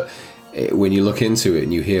age. But when you look into it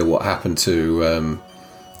and you hear what happened to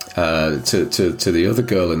the other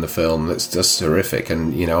girl in the film, that's just horrific.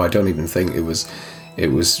 And I don't even think it was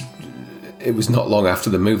not long after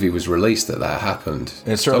the movie was released that happened.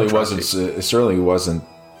 It certainly wasn't. It certainly wasn't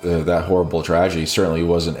that horrible tragedy. It certainly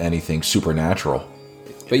wasn't anything supernatural.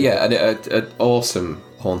 But yeah, an awesome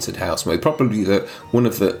haunted house movie. Probably one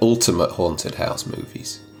of the ultimate haunted house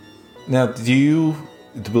movies. Now, do you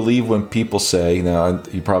believe when people say? Now,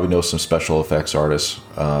 you probably know some special effects artists,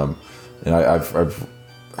 and I've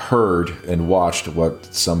heard and watched what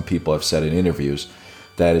some people have said in interviews,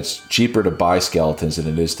 that it's cheaper to buy skeletons than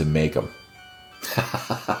it is to make them.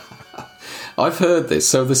 I've heard this.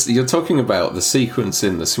 So you're talking about the sequence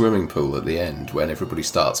in the swimming pool at the end when everybody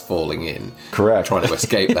starts falling in, correct, trying to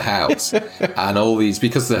escape the house, and all these,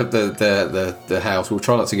 because the house. We'll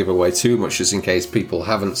try not to give away too much, just in case people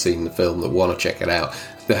haven't seen the film that want to check it out.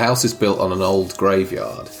 The house is built on an old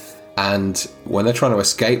graveyard. And when they're trying to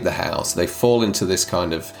escape the house, they fall into this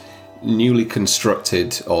kind of newly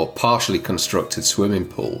constructed or partially constructed swimming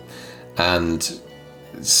pool, and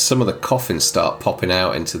some of the coffins start popping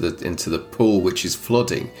out into the pool, which is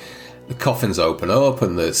flooding. The coffins open up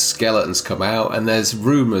and the skeletons come out, and there's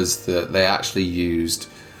rumours that they actually used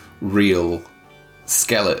real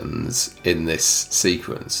skeletons in this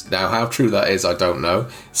sequence. Now, how true that is, I don't know.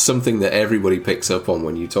 It's something that everybody picks up on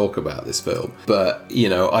when you talk about this film. But,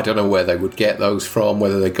 I don't know where they would get those from,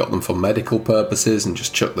 whether they got them for medical purposes and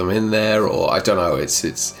just chuck them in there, or I don't know.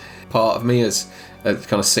 It's part of me, is a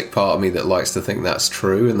kind of sick part of me that likes to think that's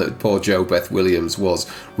true, and that poor Jo Beth Williams was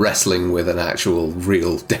wrestling with an actual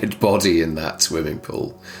real dead body in that swimming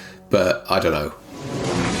pool. But I don't know.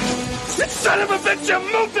 You son of a bitch, you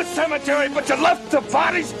moved the cemetery, but you left the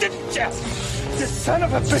bodies, didn't you? You son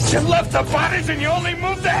of a bitch, you left the bodies and you only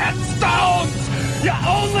moved the headstones! You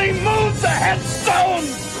only moved the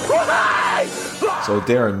headstones! So,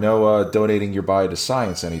 Darren, no donating your body to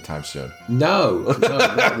science anytime soon? No,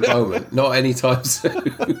 not at the moment. Not anytime soon.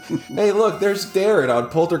 Hey, look, there's Darren on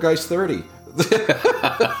Poltergeist 30.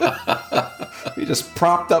 He just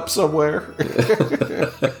propped up somewhere.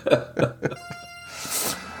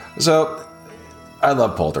 So, I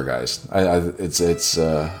love Poltergeist. It's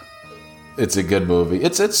a good movie.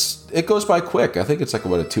 It goes by quick. I think it's like a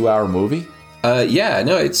 2-hour movie.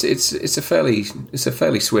 It's a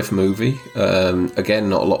fairly swift movie. Again,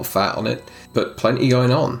 not a lot of fat on it, but plenty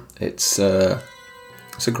going on. It's a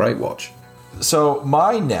great watch. So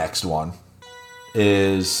my next one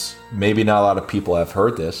is, maybe not a lot of people have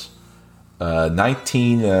heard this.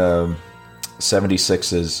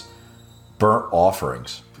 1976's Burnt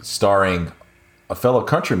Offerings, starring a fellow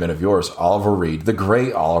countryman of yours, Oliver Reed, the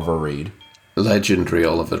great Oliver Reed. Legendary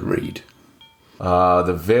Oliver Reed.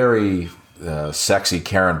 The very sexy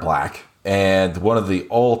Karen Black, and one of the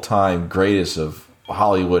all-time greatest of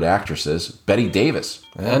Hollywood actresses, Bette Davis.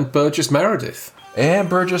 And Burgess Meredith.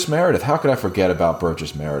 How could I forget about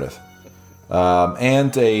Burgess Meredith?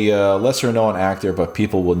 and a lesser-known actor, but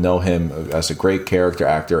people will know him as a great character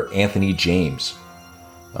actor, Anthony James,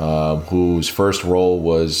 whose first role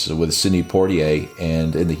was with Sidney Poitier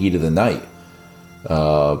and In the Heat of the Night,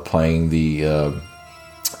 playing the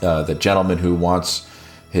gentleman who wants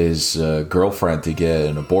his girlfriend to get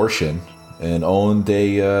an abortion and owned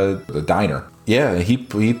a diner. Yeah, he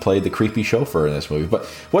played the creepy chauffeur in this movie. But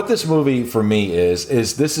what this movie for me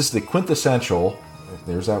is this is the quintessential.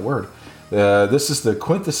 There's that word. This is the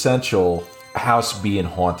quintessential house being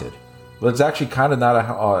haunted. But it's actually kind of not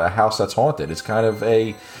a house that's haunted. It's kind of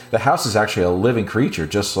the house is actually a living creature,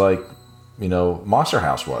 just like Monster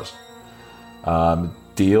House was.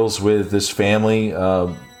 Deals with this family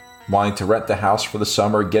wanting to rent the house for the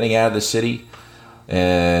summer, getting out of the city,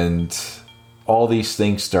 and all these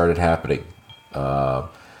things started happening.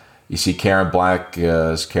 You see Karen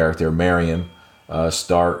Black's character, Marion,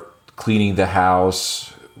 start cleaning the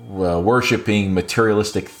house, worshipping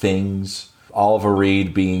materialistic things. Oliver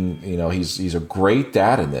Reed being, he's a great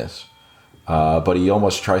dad in this, but he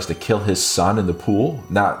almost tries to kill his son in the pool,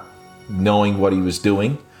 not knowing what he was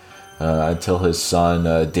doing, until his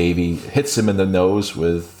son, Davey, hits him in the nose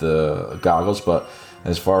with goggles. But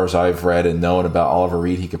as far as I've read and known about Oliver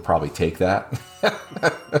Reed, he could probably take that.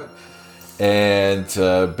 And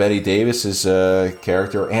Betty Davis's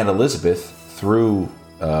character, Aunt Elizabeth, through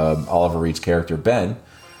Oliver Reed's character, Ben,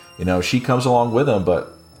 she comes along with him,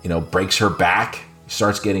 but, breaks her back,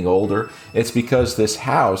 starts getting older. It's because this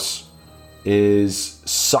house is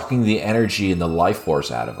sucking the energy and the life force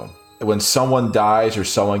out of him. When someone dies or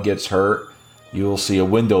someone gets hurt, you'll see a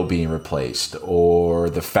window being replaced, or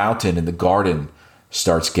the fountain in the garden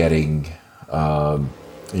starts getting,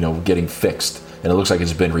 getting fixed, and it looks like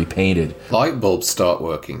it's been repainted. Light bulbs start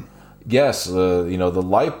working. Yes, the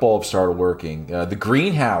light bulbs started working. The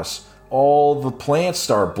greenhouse, all the plants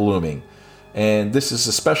start blooming, and this is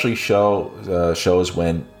especially shows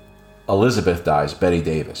when Elizabeth dies, Betty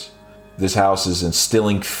Davis. This house is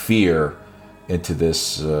instilling fear into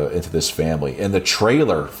this family, and the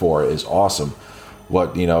trailer for it is awesome.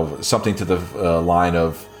 What something to the line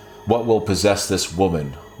of, "What will possess this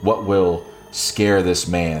woman? What will scare this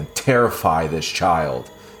man? Terrify this child?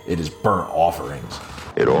 It is burnt offerings."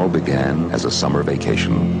 It all began as a summer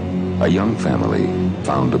vacation. A young family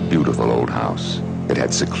found a beautiful old house. It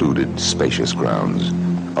had secluded, spacious grounds,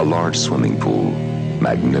 a large swimming pool,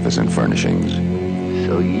 magnificent furnishings.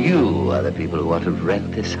 So you are the people who want to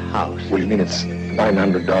rent this house? What do you mean it's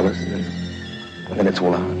 $900 and then it's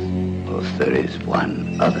all ours? Well, there is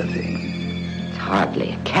one other thing. It's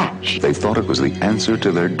hardly a catch. They thought it was the answer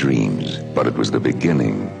to their dreams, but it was the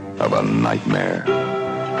beginning of a nightmare.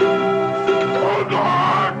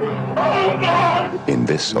 In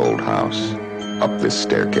this old house, up this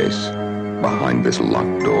staircase, behind this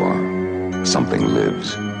locked door, something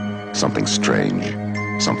lives. Something strange.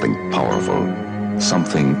 Something powerful.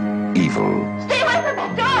 Something evil. Stay away from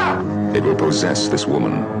that door! It will possess this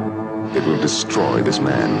woman. It will destroy this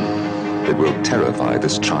man. It will terrify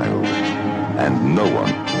this child. And no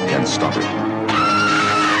one can stop it.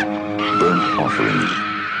 Burnt Offerings,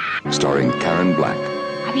 starring Karen Black.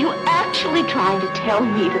 Are you actually trying to tell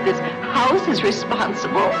me that this house is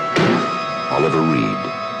responsible? Oliver Reed.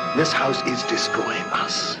 This house is destroying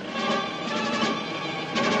us.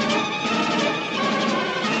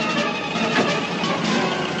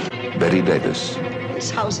 Betty Davis. This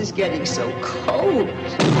house is getting so cold.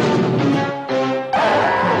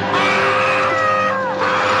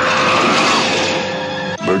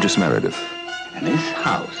 Burgess Meredith. And this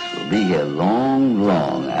house will be here long,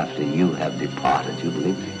 long after you have departed, you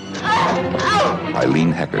believe me?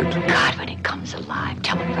 Eileen Heckard. God, when it comes alive,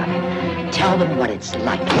 tell them about it. Tell them what it's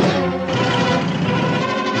like.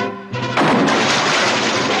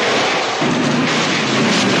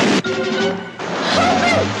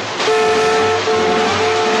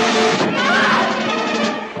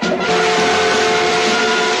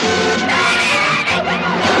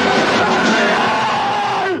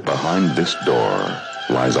 Behind this door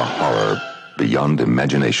lies a horror beyond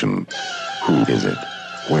imagination. Who is it?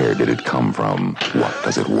 Where did it come from? What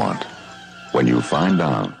does it want? When you find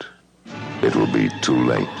out, it will be too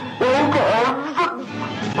late.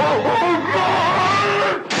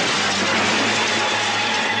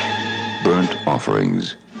 Burnt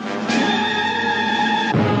Offerings.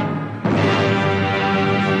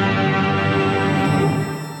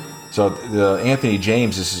 So Anthony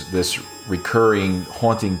James is this recurring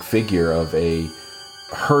haunting figure of a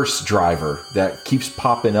hearse driver that keeps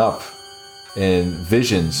popping up in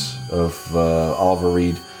visions of Oliver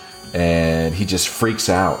Reed, and he just freaks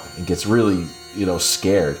out and gets really,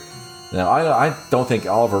 scared. Now, I don't think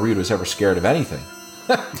Oliver Reed was ever scared of anything.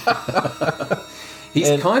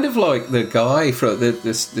 He's kind of like the guy from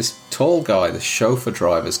this tall guy, the chauffeur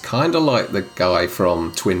driver, is kind of like the guy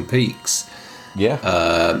from Twin Peaks.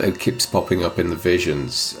 Yeah. Who keeps popping up in the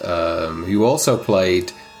visions. Who also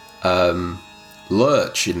played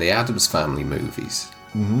Lurch in the Addams Family movies.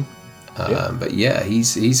 Mm-hmm. But yeah,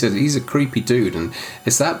 he's a creepy dude, and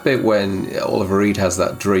it's that bit when Oliver Reed has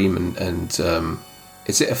that dream, and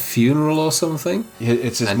is it a funeral or something?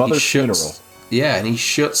 It's his mother's funeral. Yeah, and he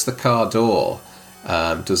shuts the car door.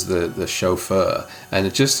 Does the chauffeur,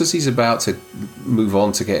 and just as he's about to move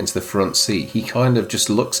on to get into the front seat, he kind of just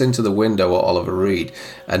looks into the window at Oliver Reed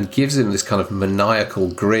and gives him this kind of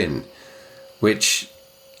maniacal grin, which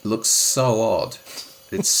looks so odd.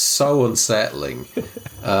 It's so unsettling.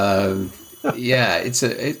 Yeah, it's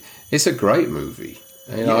a great movie.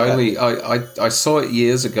 You know, I saw it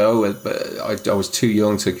years ago, but I was too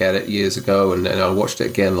young to get it years ago, and I watched it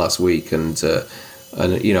again last week, and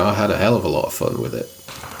you know, I had a hell of a lot of fun with it.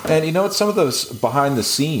 And you know, some of those behind the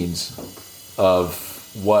scenes of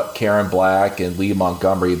what Karen Black and Lee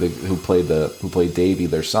Montgomery, who played Davey,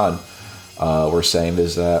 their son, were saying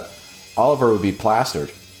is that Oliver would be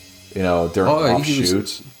plastered, you know, during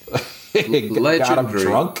offshoots. Legendary. Got him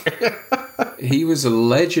drunk. He was a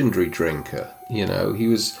legendary drinker. You know, he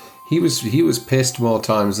was pissed more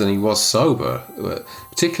times than he was sober,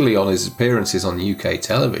 particularly on his appearances on UK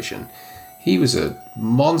television. He was a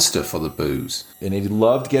monster for the booze, and he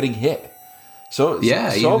loved getting hit. So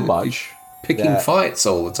much picking fights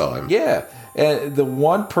all the time. Yeah, and the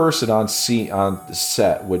one person on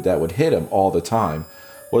set that would hit him all the time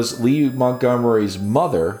was Lee Montgomery's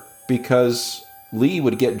mother, because Lee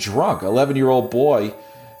would get drunk. 11-year-old boy,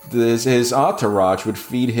 his entourage would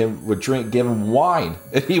feed him, give him wine,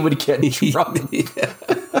 and he would get drunk.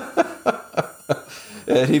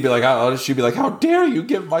 And he'd be like, she'd be like, how dare you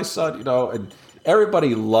give my son, you know, and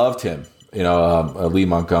everybody loved him, you know, Lee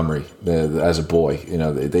Montgomery, as a boy, you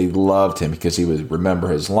know, they loved him because he would remember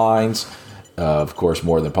his lines, of course,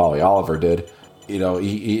 more than Polly Oliver did. You know,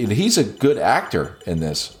 he's a good actor in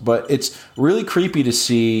this, but it's really creepy to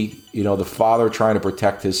see, you know, the father trying to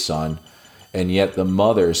protect his son, and yet the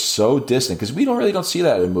mother is so distant, because we don't see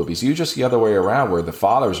that in movies. You just the other way around, where the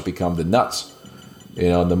fathers become the nuts, you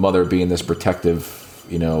know, and the mother being this protective,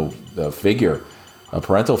 you know, figure, a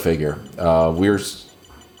parental figure.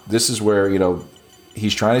 This is where, you know,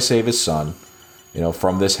 he's trying to save his son, you know,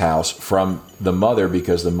 from this house, from the mother,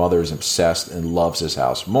 because the mother is obsessed and loves his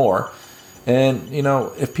house more. And, you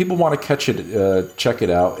know, if people want to check it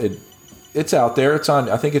out, it's out there.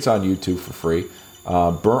 I think it's on YouTube for free.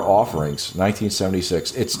 Burnt Offerings,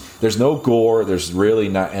 1976. There's no gore. There's really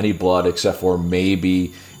not any blood, except for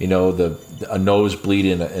maybe, you know, a nosebleed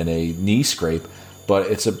and a knee scrape. But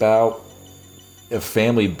it's about a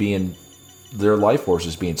family their life force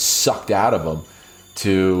is being sucked out of them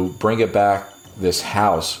to bring it back, this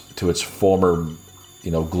house, to its former,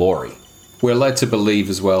 you know, glory. We're led to believe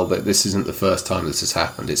as well that this isn't the first time this has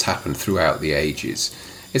happened. It's happened throughout the ages.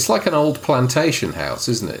 It's like an old plantation house,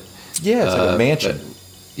 isn't it? Yeah, it's like a mansion.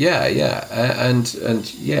 Yeah,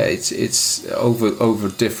 and yeah, it's over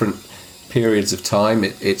different periods of time.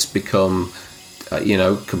 It's become, you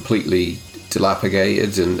know, completely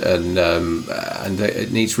dilapidated, and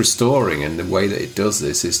it needs restoring. And the way that it does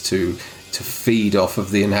this is to feed off of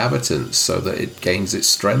the inhabitants so that it gains its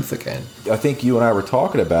strength again. I think you and I were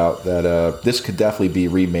talking about that. This could definitely be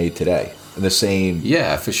remade today in the same.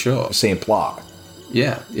 Yeah, for sure. Same plot.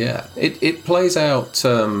 Yeah. It plays out.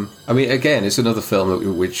 I mean, again, it's another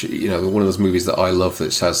film which, you know, one of those movies that I love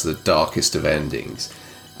that has the darkest of endings.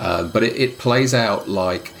 But it plays out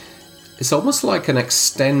like it's almost like an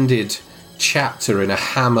extended chapter in a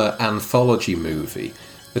Hammer anthology movie.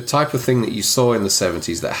 The type of thing that you saw in the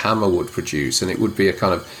 70s that Hammer would produce, and it would be a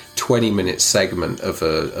kind of 20-minute segment of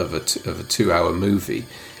a 2-hour movie.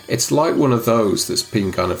 It's like one of those that's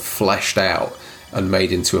been kind of fleshed out and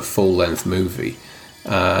made into a full-length movie.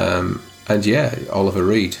 And yeah, Oliver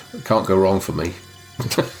Reed, can't go wrong for me.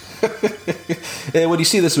 And when you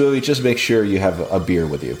see this movie, just make sure you have a beer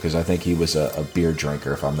with you, because I think he was a beer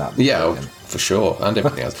drinker, if I'm not mistaken. Yeah, for sure, and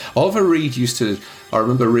everything else. Oliver Reed I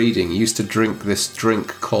remember reading, used to drink this drink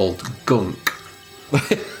called gunk.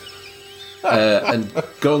 And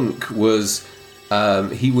gunk was,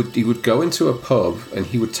 he would go into a pub and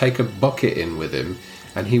he would take a bucket in with him,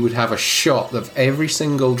 and he would have a shot of every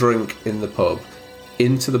single drink in the pub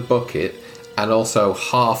into the bucket, and also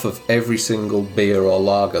half of every single beer or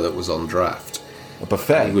lager that was on draft. A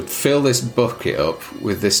buffet. And he would fill this bucket up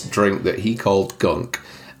with this drink that he called gunk,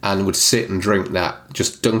 and would sit and drink that,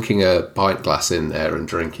 just dunking a pint glass in there and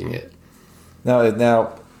drinking it.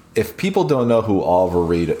 Now, if people don't know who Oliver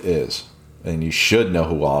Reed is, and you should know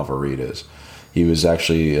who Oliver Reed is, he was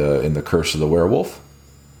actually in The Curse of the Werewolf,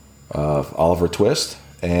 Oliver Twist,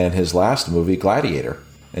 and his last movie, Gladiator.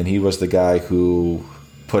 And he was the guy who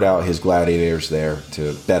put out his gladiators there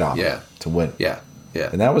to bet on, to win. Yeah.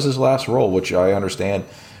 And that was his last role, which I understand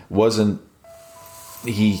wasn't.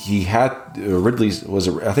 He had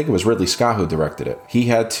I think it was Ridley Scott who directed it. He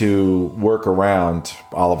had to work around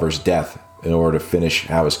Oliver's death in order to finish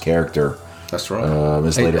how his character. That's right.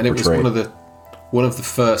 Is later and it portrayed. was one of the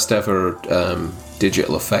first ever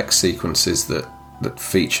digital effects sequences that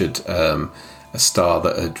featured a star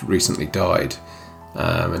that had recently died.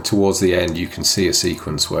 And towards the end, you can see a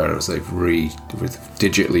sequence where as they've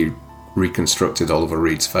digitally reconstructed Oliver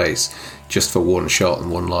Reed's face just for one shot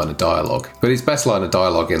and one line of dialogue. But his best line of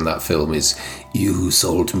dialogue in that film is, "You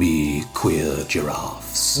sold me queer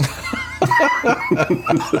giraffes."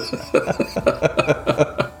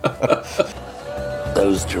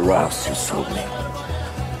 Those giraffes you sold me,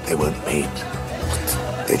 they weren't made.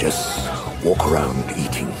 They just walk around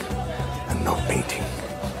eating and not mating.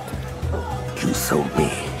 You sold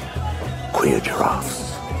me queer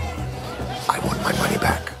giraffes. I want my money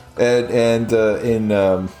back. And in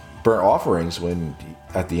Burnt Offerings, when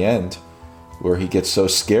at the end, where he gets so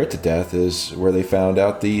scared to death, is where they found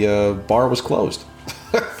out the bar was closed.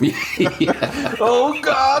 Oh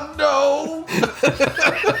God, no!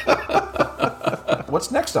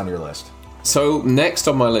 What's next on your list? So next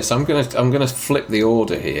on my list, I'm gonna flip the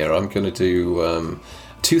order here. I'm gonna do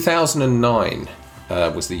 2009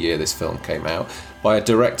 was the year this film came out, by a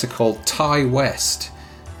director called Ty West,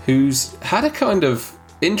 who's had a kind of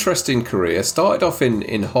interesting career. Started off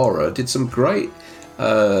in horror, did some great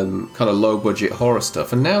kind of low budget horror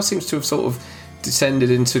stuff, and now seems to have sort of descended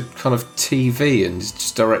into kind of TV and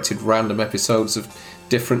just directed random episodes of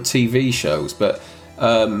different TV shows. But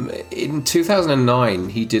in 2009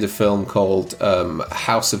 he did a film called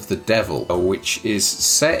House of the Devil, which is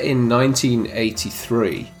set in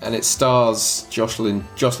 1983, and it stars Jocelyn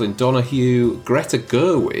Donahue, Greta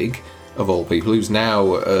Gerwig of all people, who's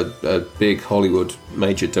now a big Hollywood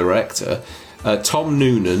major director. Tom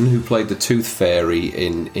Noonan, who played the Tooth Fairy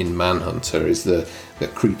in Manhunter, is the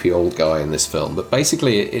creepy old guy in this film. But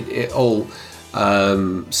basically it all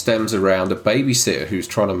stems around a babysitter who's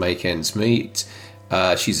trying to make ends meet.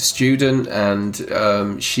 She's a student, and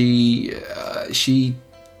she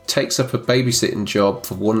takes up a babysitting job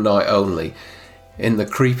for one night only in the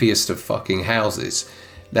creepiest of fucking houses.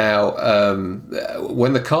 Now,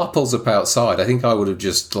 when the car pulls up outside, I think I would have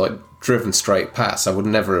just driven straight past. I would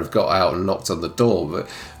never have got out and knocked on the door, but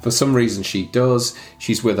for some reason she does.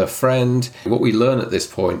 She's with her friend. What we learn at this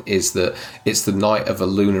point is that it's the night of a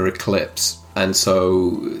lunar eclipse, and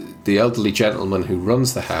so the elderly gentleman who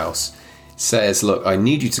runs the house says, "Look, I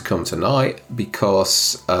need you to come tonight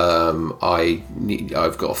because I've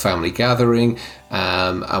got a family gathering,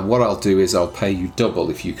 and what I'll do is I'll pay you double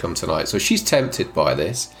if you come tonight." So she's tempted by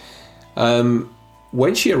this.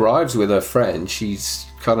 When she arrives with her friend, she's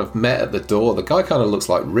kind of met at the door. The guy kind of looks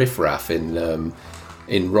like Riff Raff in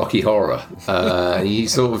Rocky Horror. And he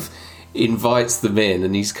sort of invites them in,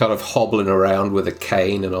 and he's kind of hobbling around with a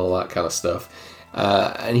cane and all that kind of stuff.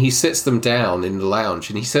 And he sits them down in the lounge,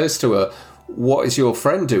 and he says to her, "What is your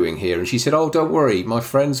friend doing here?" And she said, "Oh, don't worry, my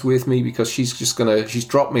friend's with me because she's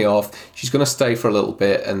dropped me off. She's going to stay for a little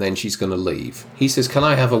bit and then she's going to leave." He says, "Can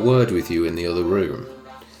I have a word with you in the other room?"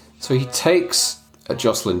 So he takes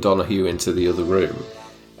Jocelyn Donahue into the other room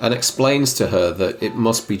and explains to her that it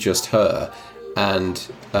must be just her, and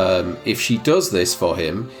if she does this for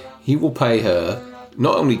him, he will pay her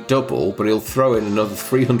not only double, but he'll throw in another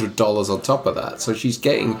 $300 on top of that. So she's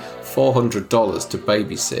getting $400 to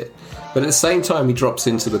babysit. But at the same time, he drops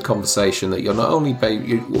into the conversation that you're not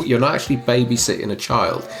actually babysitting a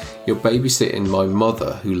child, you're babysitting my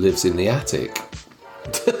mother who lives in the attic.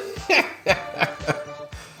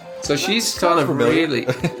 So she's kind of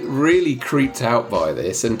really creeped out by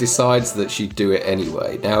this and decides that she'd do it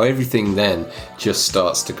anyway. Now everything then just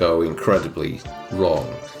starts to go incredibly wrong.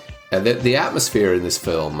 And the atmosphere in this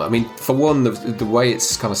film, I mean, for one, the way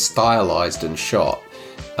it's kind of stylized and shot,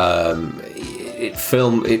 it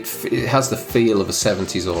has the feel of a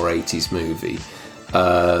 70s or 80s movie,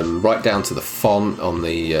 right down to the font on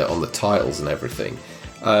the titles and everything.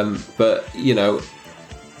 But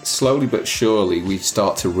slowly but surely we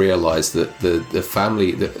start to realise that the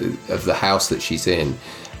family of the house that she's in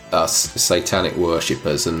are satanic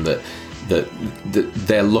worshippers, and that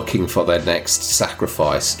they're looking for their next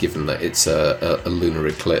sacrifice, given that it's a lunar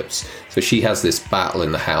eclipse. So she has this battle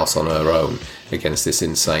in the house on her own against this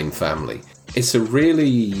insane family. It's a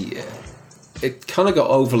really it kind of got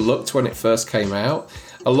overlooked when it first came out.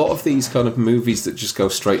 A lot of these kind of movies that just go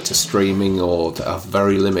straight to streaming or to have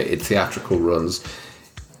very limited theatrical runs,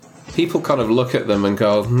 people kind of look at them and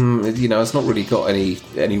go, it's not really got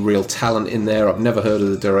any real talent in there. I've never heard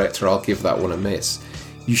of the director. I'll give that one a miss.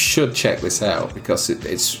 You should check this out because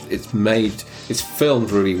it's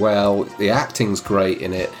filmed really well. The acting's great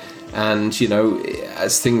in it, and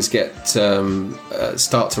as things get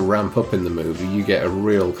start to ramp up in the movie, you get a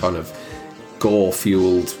real kind of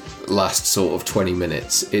gore-fueled last sort of 20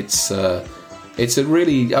 minutes. I think it's a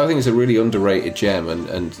really underrated gem,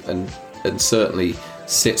 and certainly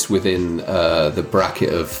sits within the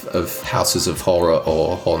bracket of houses of horror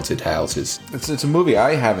or haunted houses. It's a movie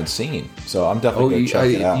I haven't seen, so I'm definitely going to check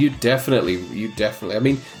it out. You definitely. I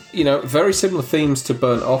mean, very similar themes to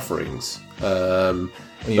Burnt Offerings. You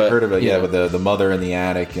heard of it, with the mother in the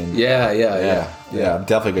attic, and yeah. I'm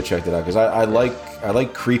definitely going to check that out because I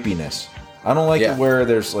like creepiness. I don't like it where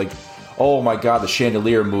there's like, oh my god, the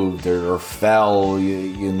chandelier moved or fell.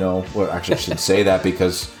 Well, actually, I shouldn't say that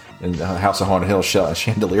because in House of Haunted Hill, a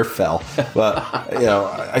chandelier fell. But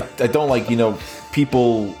I don't like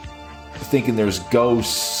people thinking there's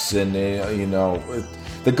ghosts, and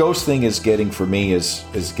the ghost thing is getting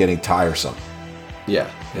tiresome. Yeah.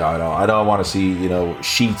 I don't want to see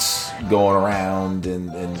sheets going around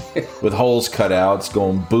and with holes cut out. It's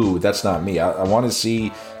going boo. That's not me. I want to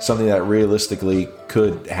see something that realistically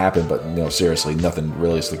could happen, but seriously, nothing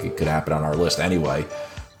realistically could happen on our list anyway.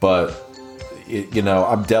 But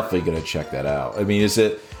I'm definitely going to check that out. I mean, is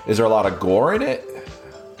there a lot of gore in it?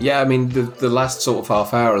 Yeah, I mean, the last sort of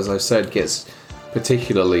half hour, as I said, gets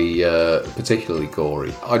particularly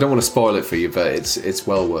gory. I don't want to spoil it for you, but it's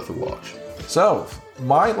well worth a watch. So,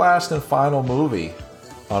 my last and final movie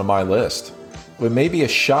on my list, it may be a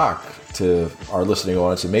shock to our listening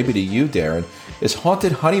audience, and maybe to you, Darren, is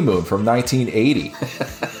Haunted Honeymoon from 1980.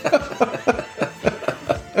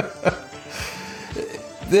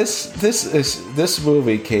 This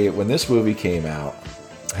movie came out,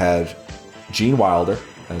 had Gene Wilder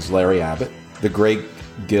as Larry Abbott, the great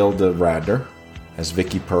Gilda Radner as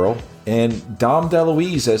Vicky Pearl, and Dom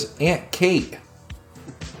DeLuise as Aunt Kate.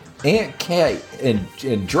 Aunt Kate in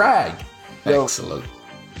drag. Excellent.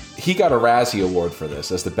 He got a Razzie Award for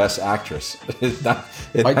this as the best actress in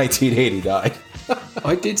 1989.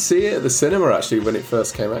 I did see it at the cinema actually when it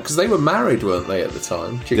first came out because they were married, weren't they, at the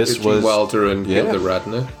time? Gene Wilder and Gilda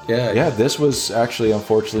Radner. Yeah. This was actually,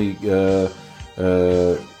 unfortunately,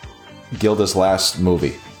 Gilda's last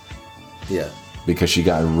movie. Yeah. Because she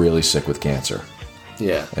got really sick with cancer.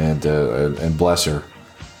 Yeah. And bless her.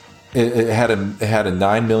 It had a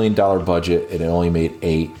 $9 million budget, and it only made $8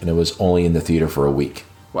 million, and it was only in the theater for a week.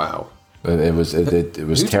 Wow. It was Who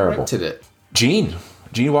terrible. Directed it? Gene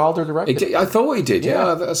Wilder directed it. I thought he did.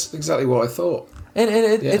 Yeah, that's exactly what I thought. And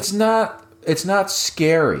it's not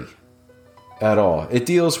scary at all. It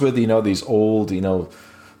deals with these old 20s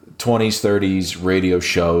 30s radio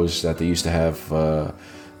shows that they used to have.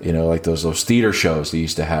 Like those theater shows they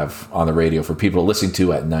used to have on the radio for people to listen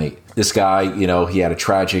to at night. This guy, he had a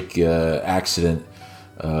tragic accident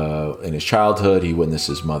in his childhood. He witnessed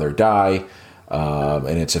his mother die,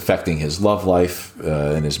 and it's affecting his love life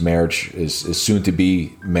and his marriage, his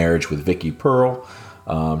soon-to-be marriage with Vicky Pearl.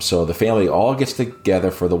 So the family all gets together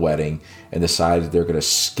for the wedding and decided they're going to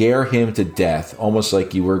scare him to death, almost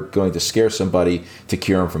like you were going to scare somebody to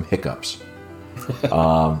cure him from hiccups.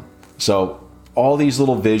 So all these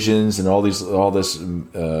little visions and all this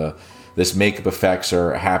makeup effects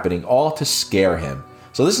are happening, all to scare him.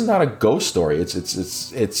 So this is not a ghost story. It's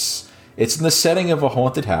in the setting of a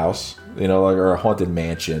haunted house, or a haunted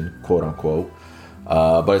mansion, quote unquote.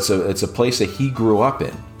 But it's a place that he grew up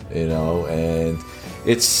in, and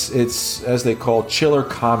it's as they call chiller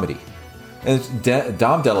comedy. And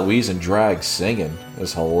Dom DeLuise in drag singing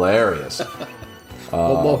is hilarious.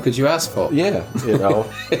 What more could you ask for? Yeah,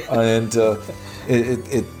 and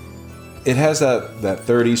it has that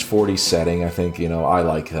 30s 40s setting. I think I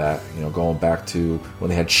like that. Going back to when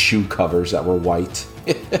they had shoe covers that were white,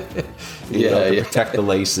 to protect the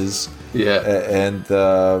laces. Yeah, and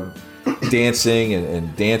dancing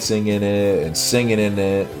and dancing in it and singing in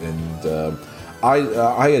it, and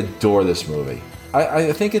I adore this movie.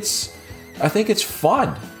 I think it's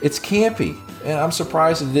fun. It's campy. And I'm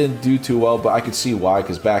surprised it didn't do too well, but I could see why,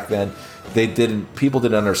 because back then people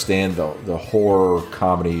didn't understand the horror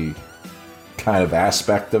comedy kind of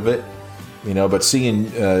aspect of it, But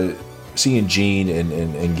seeing Gene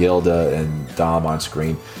and Gilda and Dom on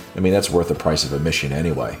screen, I mean, that's worth the price of admission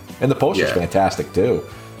anyway. And the poster's fantastic too.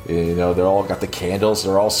 They're all got the candles.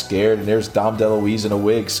 They're all scared, and there's Dom DeLuise in a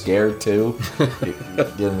wig, scared too.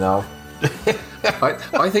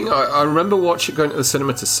 I think I remember going to the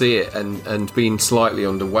cinema to see it and being slightly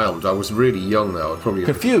underwhelmed. I was really young though. I was probably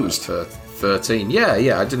confused. 13. Yeah,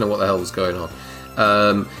 I didn't know what the hell was going on.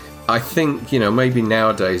 I think, maybe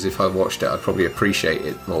nowadays if I watched it, I'd probably appreciate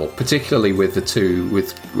it more, particularly with the two,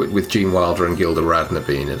 with Gene Wilder and Gilda Radner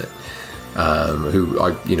being in it, who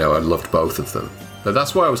I loved both of them. But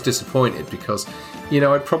that's why I was disappointed, because,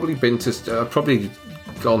 I'd probably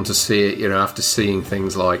gone to see it, after seeing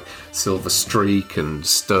things like Silver Streak and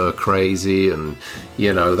Stir Crazy and,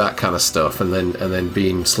 that kind of stuff, and then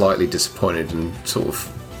being slightly disappointed and sort of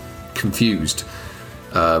confused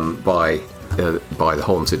by the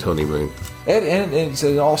Haunted Honeymoon. And it's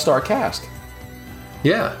an all-star cast.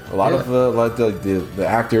 Yeah, a lot of the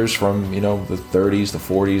actors from the 30s, the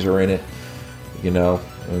 40s are in it.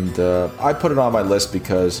 And I put it on my list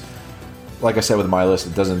because, like I said with my list,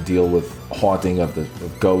 it doesn't deal with haunting of the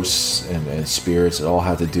ghosts and spirits. It all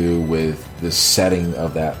had to do with the setting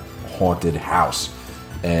of that haunted house.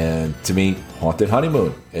 And to me, Haunted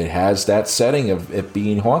Honeymoon, it has that setting of it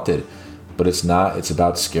being haunted, but it's not. It's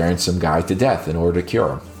about scaring some guy to death in order to cure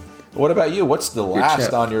him. What about you? What's the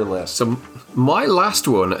last on your list? So my last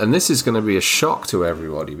one, and this is going to be a shock to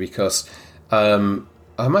everybody, because I'm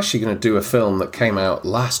actually going to do a film that came out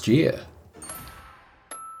last year.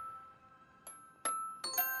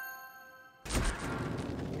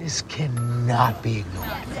 This cannot be ignored.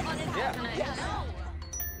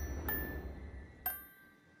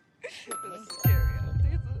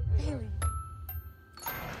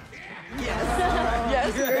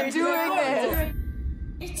 Yes, we're doing this.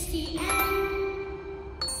 It's the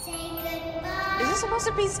end. Say goodbye. Is this supposed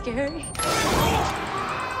to be scary?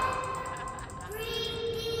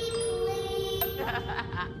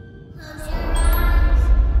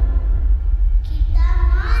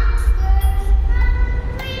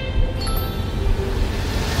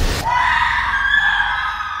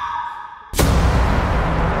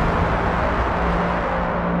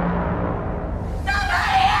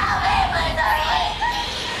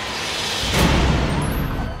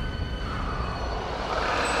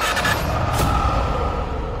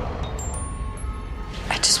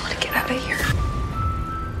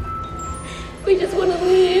 We just want to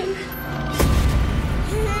leave.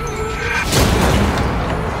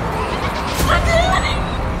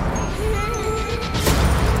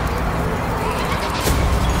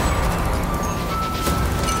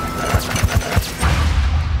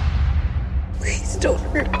 Please don't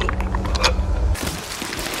hurt me.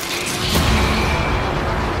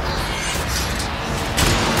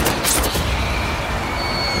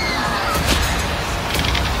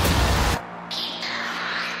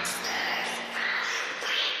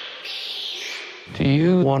 Do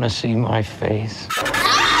you want to see my face?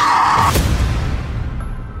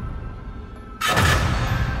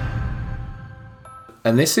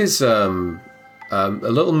 And this is a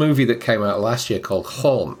little movie that came out last year called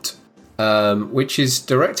Haunt, which is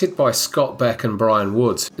directed by Scott Beck and Brian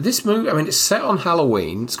Woods. This movie, it's set on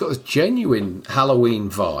Halloween. It's got this genuine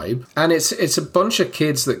Halloween vibe, and it's a bunch of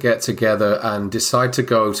kids that get together and decide to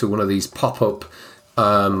go to one of these pop-up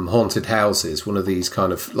haunted houses, one of these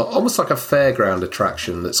kind of almost like a fairground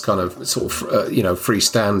attraction that's kind of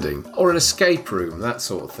freestanding, or an escape room, that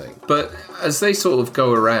sort of thing. But as they sort of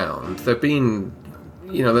go around, they're being,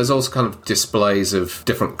 there's also kind of displays of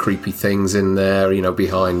different creepy things in there,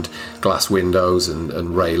 behind glass windows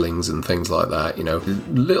and railings and things like that.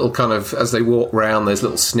 Little kind of, as they walk around, there's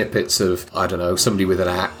little snippets of, I don't know, somebody with an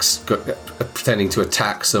axe pretending to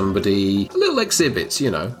attack somebody, little exhibits,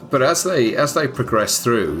 But as they progress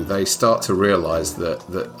through, they start to realise that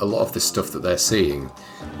a lot of the stuff that they're seeing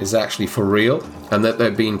is actually for real, and that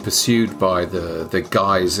they're being pursued by the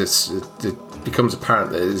guys. It becomes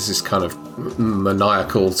apparent that there's this kind of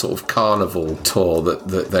maniacal sort of carnival tour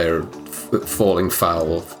that they're falling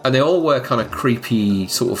foul of, and they all wear kind of creepy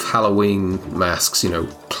sort of Halloween masks,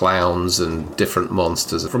 clowns and different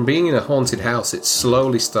monsters. From being in a haunted house, it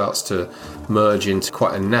slowly starts to merge into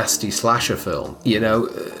quite a nasty slasher film.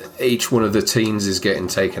 Each one of the teens is getting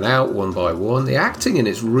taken out one by one. The acting in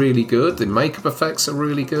it's really good. The makeup effects are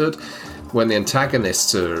really good. When the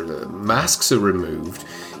antagonists' masks are removed,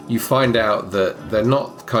 you find out that they're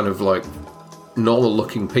not kind of like normal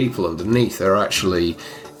looking people underneath. They're actually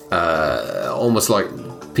almost like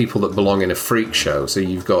people that belong in a freak show. So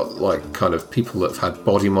you've got like kind of people that have had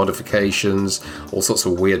body modifications, all sorts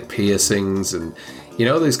of weird piercings, and you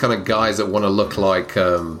know, these kind of guys that want to look like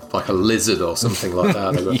a lizard or something like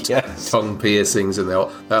that. They've got Yes. tongue piercings, and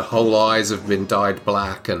their whole eyes have been dyed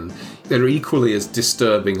black, and they're equally as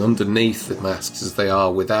disturbing underneath the masks as they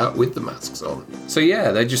are with the masks on. So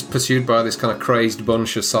yeah, they're just pursued by this kind of crazed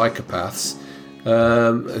bunch of psychopaths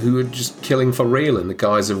who are just killing for real in the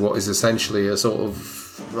guise of what is essentially a sort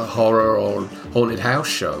of horror or haunted house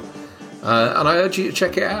show. And I urge you to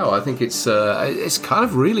check it out. I think it's kind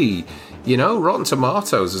of really, you know, Rotten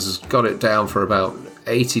Tomatoes has got it down for about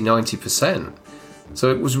 80-90%.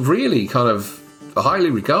 So it was really kind of highly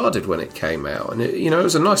regarded when it came out, and it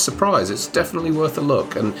was a nice surprise. It's definitely worth a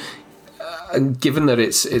look. And given that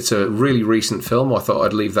it's a really recent film, I thought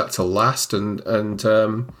I'd leave that till last. And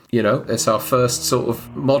it's our first sort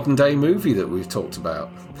of modern day movie that we've talked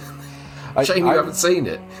about. Shame you haven't seen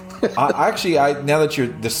it. I now that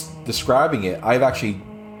you're describing it, I've actually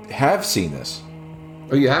have seen this.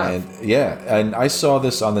 Oh, you have? And I saw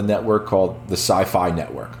this on the network called the Sci-Fi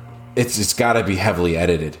Network. It's got to be heavily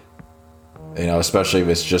edited, you know, especially if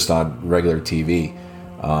it's just on regular TV.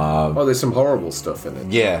 There's some horrible stuff in it.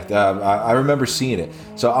 Yeah, I remember seeing it.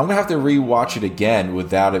 So I'm gonna have to rewatch it again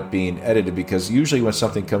without it being edited, because usually when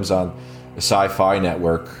something comes on the Sci-Fi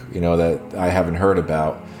Network, you know, that I haven't heard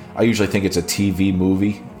about, I usually think it's a TV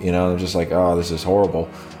movie. You know, I'm just like, oh, this is horrible.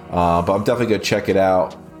 But I'm definitely gonna check it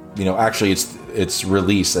out. You know, actually, it's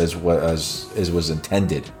released as was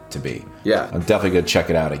intended to be. Yeah, I'm definitely gonna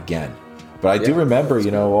check it out again. But I do remember,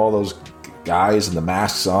 you know, all those guys and the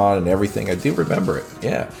masks on and everything. I do remember it.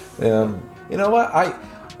 Yeah. You know what?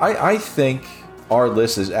 I think our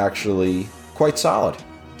list is actually quite solid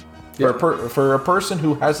for a person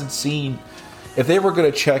who hasn't seen. If they were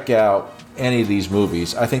going to check out any of these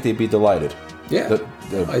movies, I think they'd be delighted. Yeah,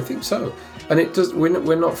 I think so. And it does.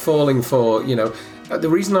 We're not falling for, you know. The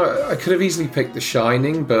reason I could have easily picked The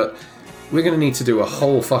Shining, but we're going to need to do a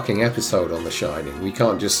whole fucking episode on The Shining. We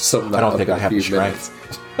can't just sum that up. I don't think I have the strength.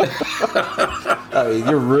 I mean,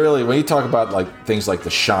 you're really, when you talk about like things like The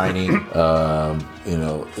Shining, you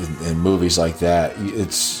know, in movies like that,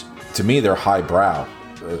 it's, to me, they're highbrow.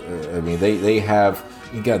 I mean, they have,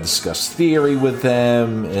 you got to discuss theory with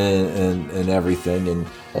them and everything, and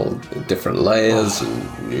all different layers.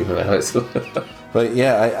 But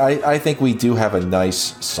yeah, I think we do have a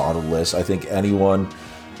nice solid list. I think anyone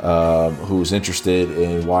who's interested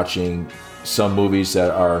in watching some movies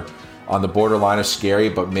that are on the borderline of scary,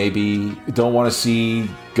 but maybe don't want to see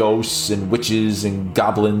ghosts and witches and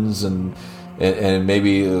goblins and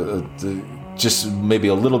maybe just maybe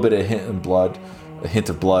a little bit of a hint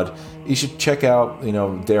of blood, you should check out, you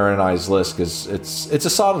know, Darren and I's list, because it's a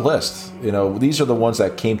solid list. You know, these are the ones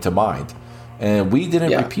that came to mind, and we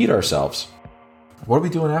didn't repeat ourselves. What are we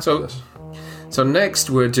doing after this? So next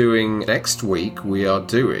week we are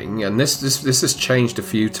doing, and this has changed a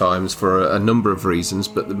few times for a number of reasons,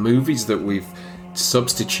 but the movies that we've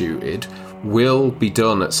substituted will be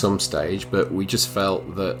done at some stage, but we just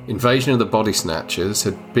felt that Invasion of the Body Snatchers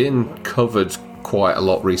had been covered quite a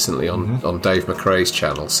lot recently on Dave McRae's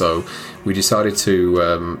channel, so we decided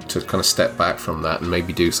to kind of step back from that and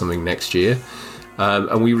maybe do something next year,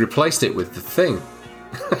 and we replaced it with The Thing.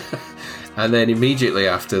 And then immediately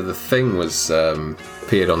after, The Thing was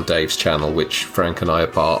appeared on Dave's channel, which Frank and I are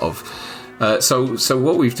part of. So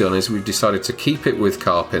what we've done is we've decided to keep it with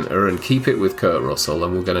Carpenter and keep it with Kurt Russell,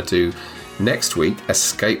 and we're going to do next week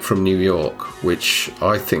Escape from New York, which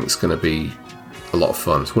I think is going to be a lot of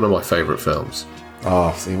fun. It's one of my favourite films.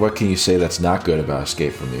 Oh, see, what can you say that's not good about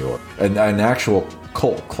Escape from New York? An actual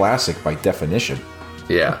cult classic by definition.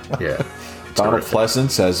 Yeah. Donald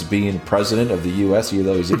Pleasance as being president of the U.S., even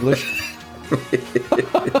though he's English.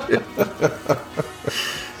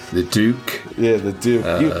 The Duke. Yeah, the Duke.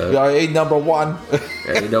 A number one.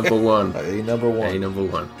 A number one. A number one. A number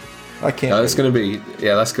one. I can't. That's going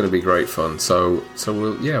to be great fun. So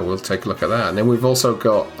we'll take a look at that. And then we've also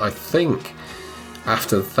got, I think,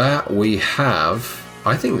 after that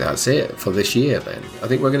I think that's it for this year. Then I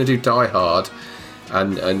think we're going to do Die Hard,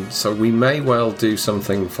 and so we may well do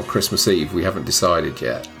something for Christmas Eve. We haven't decided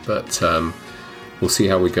yet, but we'll see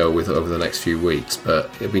how we go with it over the next few weeks.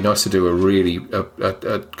 But it'd be nice to do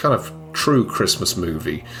a kind of true Christmas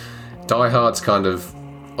movie. Die Hard's kind of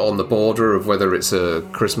on the border of whether it's a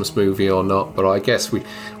Christmas movie or not, but I guess we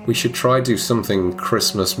should try do something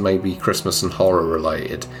Christmas, maybe Christmas and horror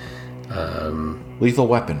related. Lethal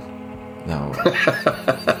Weapon. No.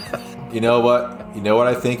 You know what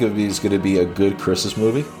I think is going to be a good Christmas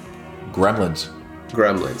movie? Gremlins.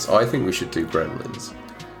 I think we should do Gremlins.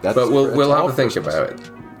 But we'll have to think about it.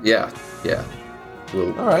 Yeah.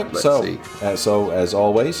 All right. Let's So, see. so as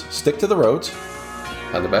always, stick to the roads.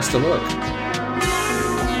 And the best of luck.